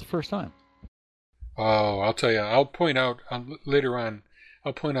 no. This is the first time. Oh, I'll tell you. I'll point out later on.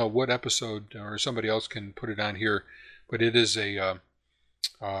 I'll point out what episode, or somebody else can put it on here. But it is I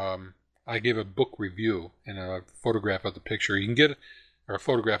gave a book review and a photograph of the picture. You can get, or a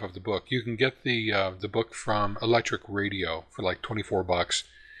photograph of the book. You can get the book from Electric Radio for like $24,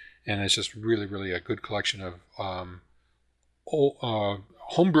 and it's just really a good collection of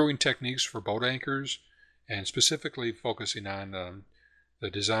home brewing techniques for boat anchors, and specifically focusing on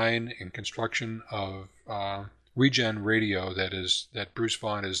the design and construction of regen radio that Bruce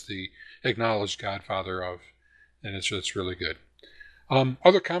Vaughn is the acknowledged godfather of, and it's really good.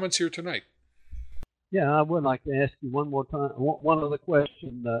 Other comments here tonight? Yeah, I would like to ask you one more time, one other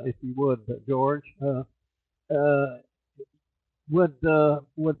question, if you would, George. Would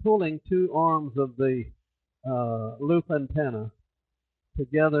pulling 2 arms of the loop antenna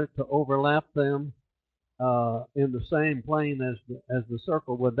together to overlap them in the same plane as the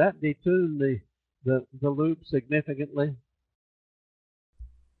circle, would that detune the loop significantly?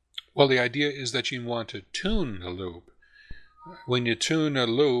 Well, the idea is that you want to tune the loop. When you tune a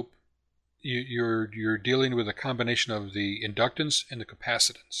loop, you're dealing with a combination of the inductance and the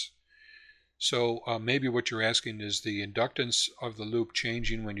capacitance. So maybe what you're asking is the inductance of the loop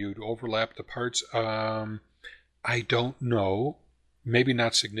changing when you overlap the parts. I don't know. Maybe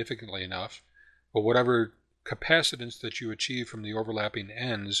not significantly enough, but whatever capacitance that you achieve from the overlapping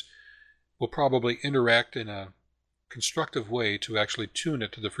ends will probably interact in a constructive way to actually tune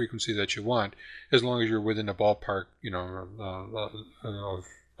it to the frequency that you want, as long as you're within a ballpark,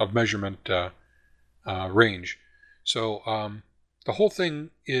 of measurement range. So the whole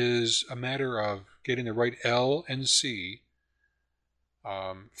thing is a matter of getting the right L and C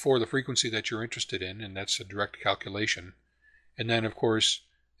for the frequency that you're interested in, and that's a direct calculation. And then, of course,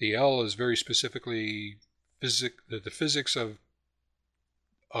 the L is very specifically the physics of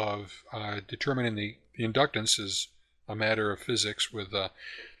determining the inductance is a matter of physics with the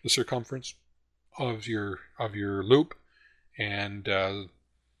circumference of your loop, and the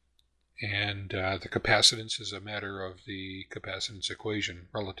capacitance is a matter of the capacitance equation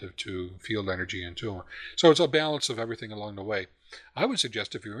relative to field energy and so on. So it's a balance of everything along the way. I would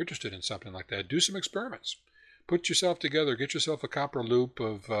suggest, if you're interested in something like that, do some experiments. Put yourself together, get yourself a copper loop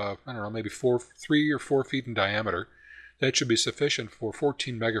of, maybe 3 or 4 feet in diameter. That should be sufficient for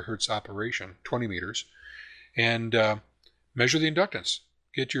 14 megahertz operation, 20 meters. And measure the inductance.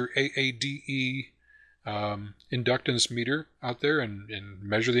 Get your AADE inductance meter out there and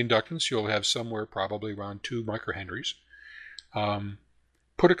measure the inductance. You'll have somewhere probably around 2 microhenries.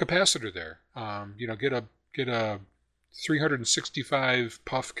 Put a capacitor there. Get a 365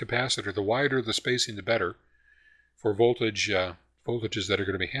 puff capacitor. The wider the spacing, the better for voltages that are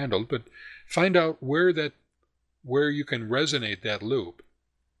going to be handled. But find out where you can resonate that loop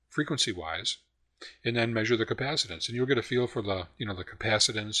frequency-wise, and then measure the capacitance, and you'll get a feel for the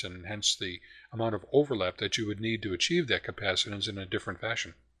capacitance, and hence the amount of overlap that you would need to achieve that capacitance in a different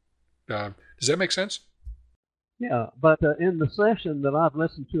fashion. Does that make sense? Yeah, but in the session that I've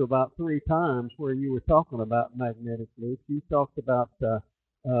listened to about 3 times where you were talking about magnetic loops, you talked about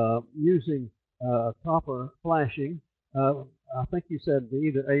using copper flashing. I think you said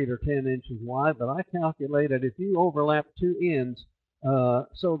either 8 or 10 inches wide, but I calculated if you overlap 2 ends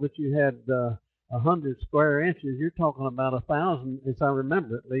so that you had 100 square inches, you're talking about 1,000, as I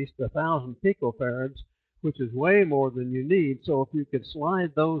remember at least, 1,000 picofarads, which is way more than you need. So if you could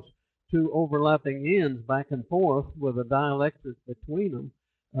slide those 2 overlapping ends back and forth with a dielectric between them,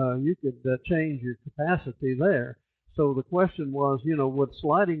 you could change your capacity there. So the question was, would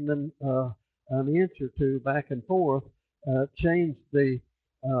sliding them an inch or 2 back and forth change the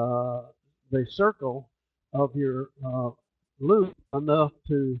circle of your loop enough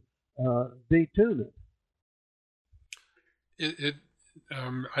to detune it?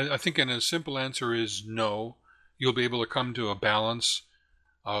 I think a simple answer is no. You'll be able to come to a balance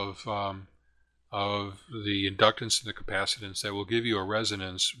of the inductance and the capacitance that will give you a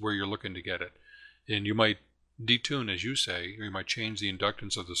resonance where you're looking to get it. And you might detune, as you say, or you might change the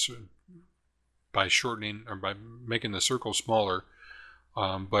inductance of by shortening or by making the circle smaller.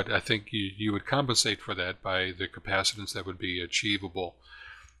 But I think you would compensate for that by the capacitance that would be achievable.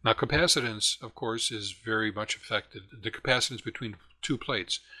 Now, capacitance, of course, is very much affected. The capacitance between two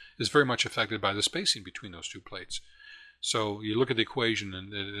plates is very much affected by the spacing between those two plates. So you look at the equation,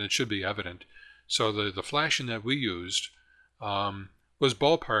 and it should be evident. So the flashing that we used was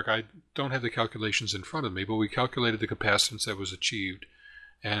ballpark. I don't have the calculations in front of me, but we calculated the capacitance that was achieved,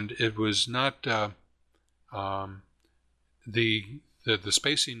 and it was not the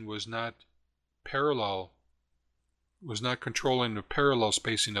spacing was not parallel, was not controlling the parallel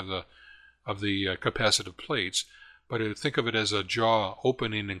spacing of the capacitive plates, but think of it as a jaw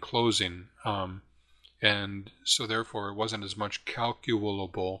opening and closing, and so therefore it wasn't as much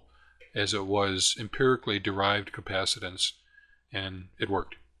calculable as it was empirically derived capacitance, and it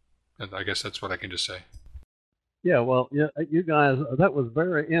worked. And I guess that's what I can just say. Yeah, well, yeah, you guys, that was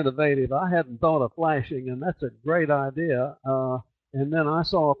very innovative. I hadn't thought of flashing, and that's a great idea. And then I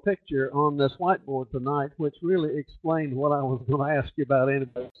saw a picture on this whiteboard tonight, which really explained what I was going to ask you about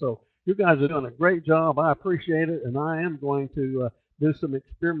anyway. So you guys are doing a great job. I appreciate it, and I am going to do some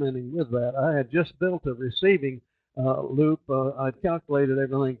experimenting with that. I had just built a receiving loop. I calculated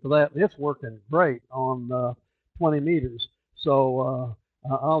everything for that, and it's working great on 20 meters. So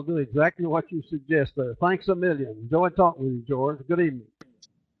I'll do exactly what you suggest there. Thanks a million. Enjoyed talking with you, George. Good evening.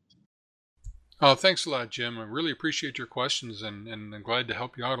 Oh, thanks a lot, Jim. I really appreciate your questions, and I'm glad to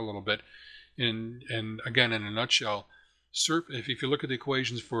help you out a little bit. And again, in a nutshell, if you look at the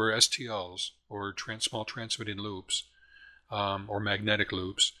equations for STLs, or small transmitting loops, or magnetic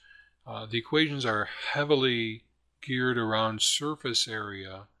loops, the equations are heavily geared around surface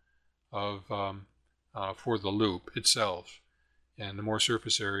area of for the loop itself. And the more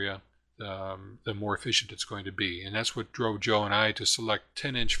surface area, the more efficient it's going to be. And that's what drove Joe and I to select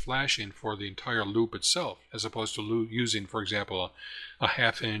 10-inch flashing for the entire loop itself, as opposed to using, for example, a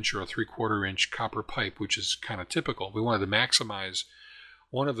half-inch or a 3/4-inch copper pipe, which is kind of typical. We wanted to maximize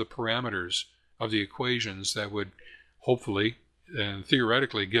one of the parameters of the equations that would hopefully and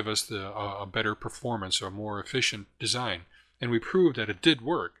theoretically give us a better performance or more efficient design. And we proved that it did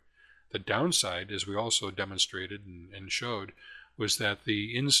work. The downside, as we also demonstrated and showed, was that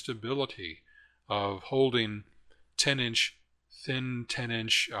the instability of holding 10-inch, thin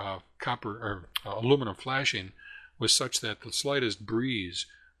 10-inch copper or aluminum flashing was such that the slightest breeze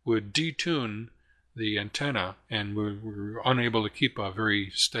would detune the antenna, and we were unable to keep a very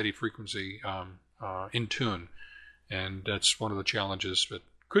steady frequency in tune. And that's one of the challenges that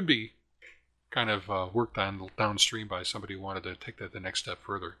could be kind of worked on downstream by somebody who wanted to take that the next step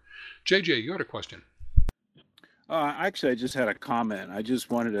further. JJ, you had a question. Actually, I just had a comment. I just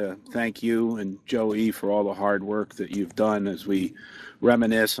wanted to thank you and Joe E. for all the hard work that you've done as we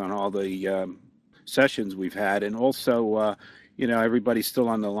reminisce on all the sessions we've had. And also, everybody's still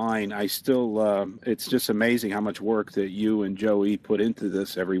on the line. It's just amazing how much work that you and Joe E. put into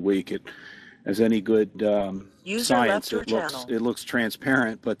this every week. As any good science, it looks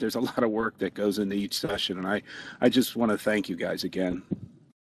transparent, but there's a lot of work that goes into each session. And I just want to thank you guys again.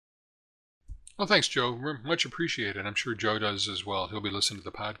 Well, thanks, Joe. Much appreciated. I'm sure Joe does as well. He'll be listening to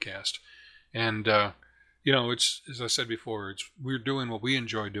the podcast. And, it's, as I said before, we're doing what we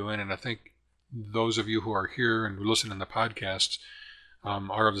enjoy doing. And I think those of you who are here and listen to the podcasts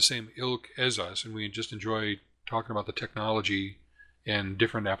are of the same ilk as us. And we just enjoy talking about the technology and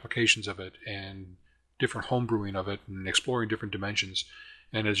different applications of it and different homebrewing of it and exploring different dimensions.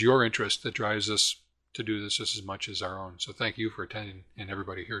 And it's your interest that drives us to do this just as much as our own. So thank you for attending, and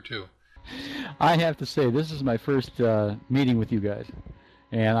everybody here too. I have to say, this is my first meeting with you guys.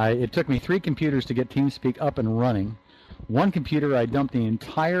 And it took me 3 computers to get TeamSpeak up and running. One computer, I dumped the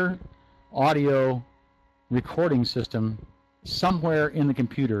entire audio recording system somewhere in the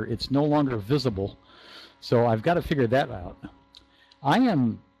computer. It's no longer visible. So I've got to figure that out. I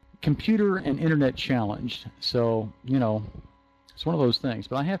am computer and internet challenged, so, it's one of those things.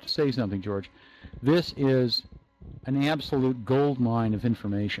 But I have to say something, George. This is an absolute gold mine of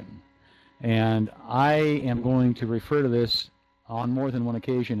information. And I am going to refer to this on more than one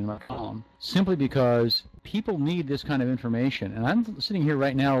occasion in my column, simply because people need this kind of information. And I'm sitting here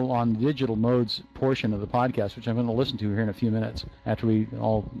right now on the digital modes portion of the podcast, which I'm going to listen to here in a few minutes after we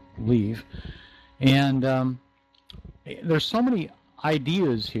all leave. And there's so many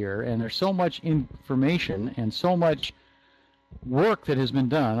ideas here, and there's so much information and so much work that has been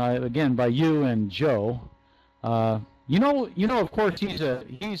done, again, by you and Joe. Of course, he's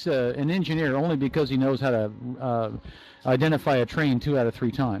an engineer only because he knows how to identify a train 2 out of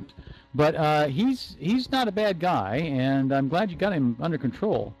 3 times. But he's not a bad guy, and I'm glad you got him under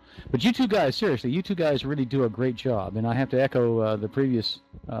control. But you two guys, seriously, you two guys really do a great job, and I have to echo the previous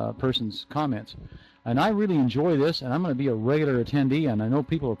person's comments. And I really enjoy this, and I'm going to be a regular attendee, and I know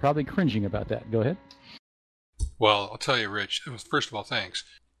people are probably cringing about that. Go ahead. Well, I'll tell you, Rich, first of all, thanks.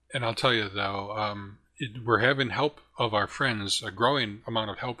 And I'll tell you, though, we're having help of our friends, a growing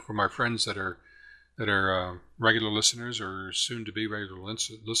amount of help from our friends that are regular listeners or soon to be regular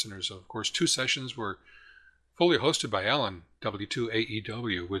listeners. Of course, 2 sessions were fully hosted by Alan,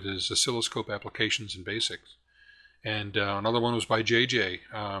 W2AEW, with his oscilloscope applications and basics. And another one was by JJ,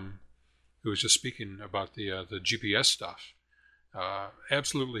 who was just speaking about the GPS stuff.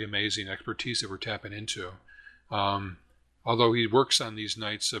 Absolutely amazing expertise that we're tapping into. Although he works on these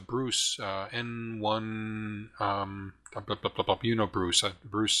nights, Bruce, N1, you know Bruce,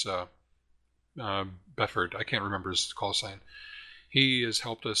 Bruce Bedford, I can't remember his call sign. He has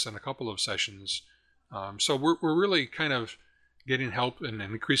helped us in a couple of sessions. So we're really kind of getting help in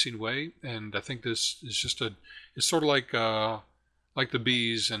an increasing way, and I think this is just it's sort of like the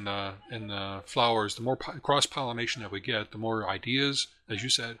bees and the flowers. The more cross-pollination that we get, the more ideas, as you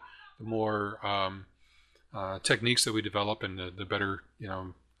said, the more techniques that we develop, and the better,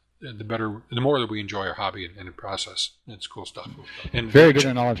 the more that we enjoy our hobby and the process. It's cool stuff. And very good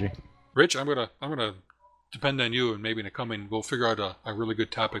analogy. Rich, I'm gonna depend on you, and maybe in the coming, we'll figure out a really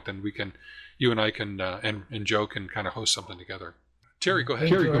good topic. Then you and I can, and Joe can kind of host something together. Terry, go ahead.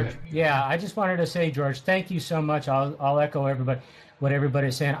 Hey, George. Yeah, I just wanted to say, George, thank you so much. I'll echo what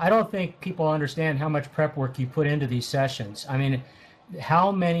everybody's saying. I don't think people understand how much prep work you put into these sessions. I mean,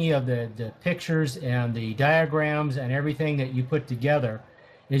 how many of the pictures and the diagrams and everything that you put together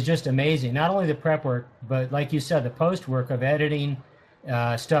is just amazing. Not only the prep work, but like you said, the post work of editing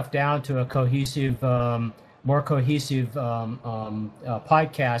stuff down to a cohesive, more cohesive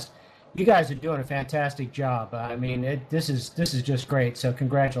podcast. You guys are doing a fantastic job. I mean, this is just great. So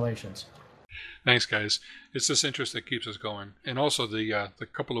congratulations. Thanks, guys. It's this interest that keeps us going, and also the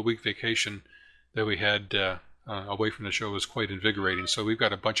couple of week vacation that we had away from the show was quite invigorating. So we've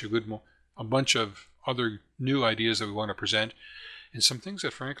got a bunch of other new ideas that we want to present, and some things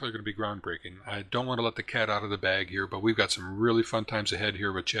that frankly are going to be groundbreaking. I don't want to let the cat out of the bag here, but we've got some really fun times ahead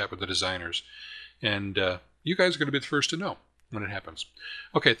here with Chat with the Designers, and you guys are going to be the first to know when it happens.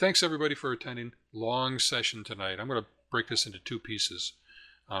 Okay, thanks everybody for attending. Long session tonight. I'm going to break this into 2 pieces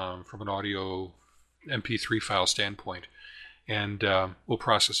from an audio MP3 file standpoint, and we'll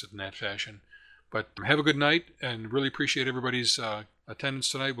process it in that fashion. But have a good night, and really appreciate everybody's attendance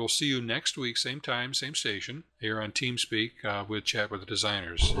tonight. We'll see you next week, same time, same station, here on TeamSpeak with Chat with the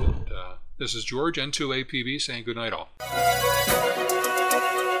Designers. And, this is George, N2APB, saying good night all.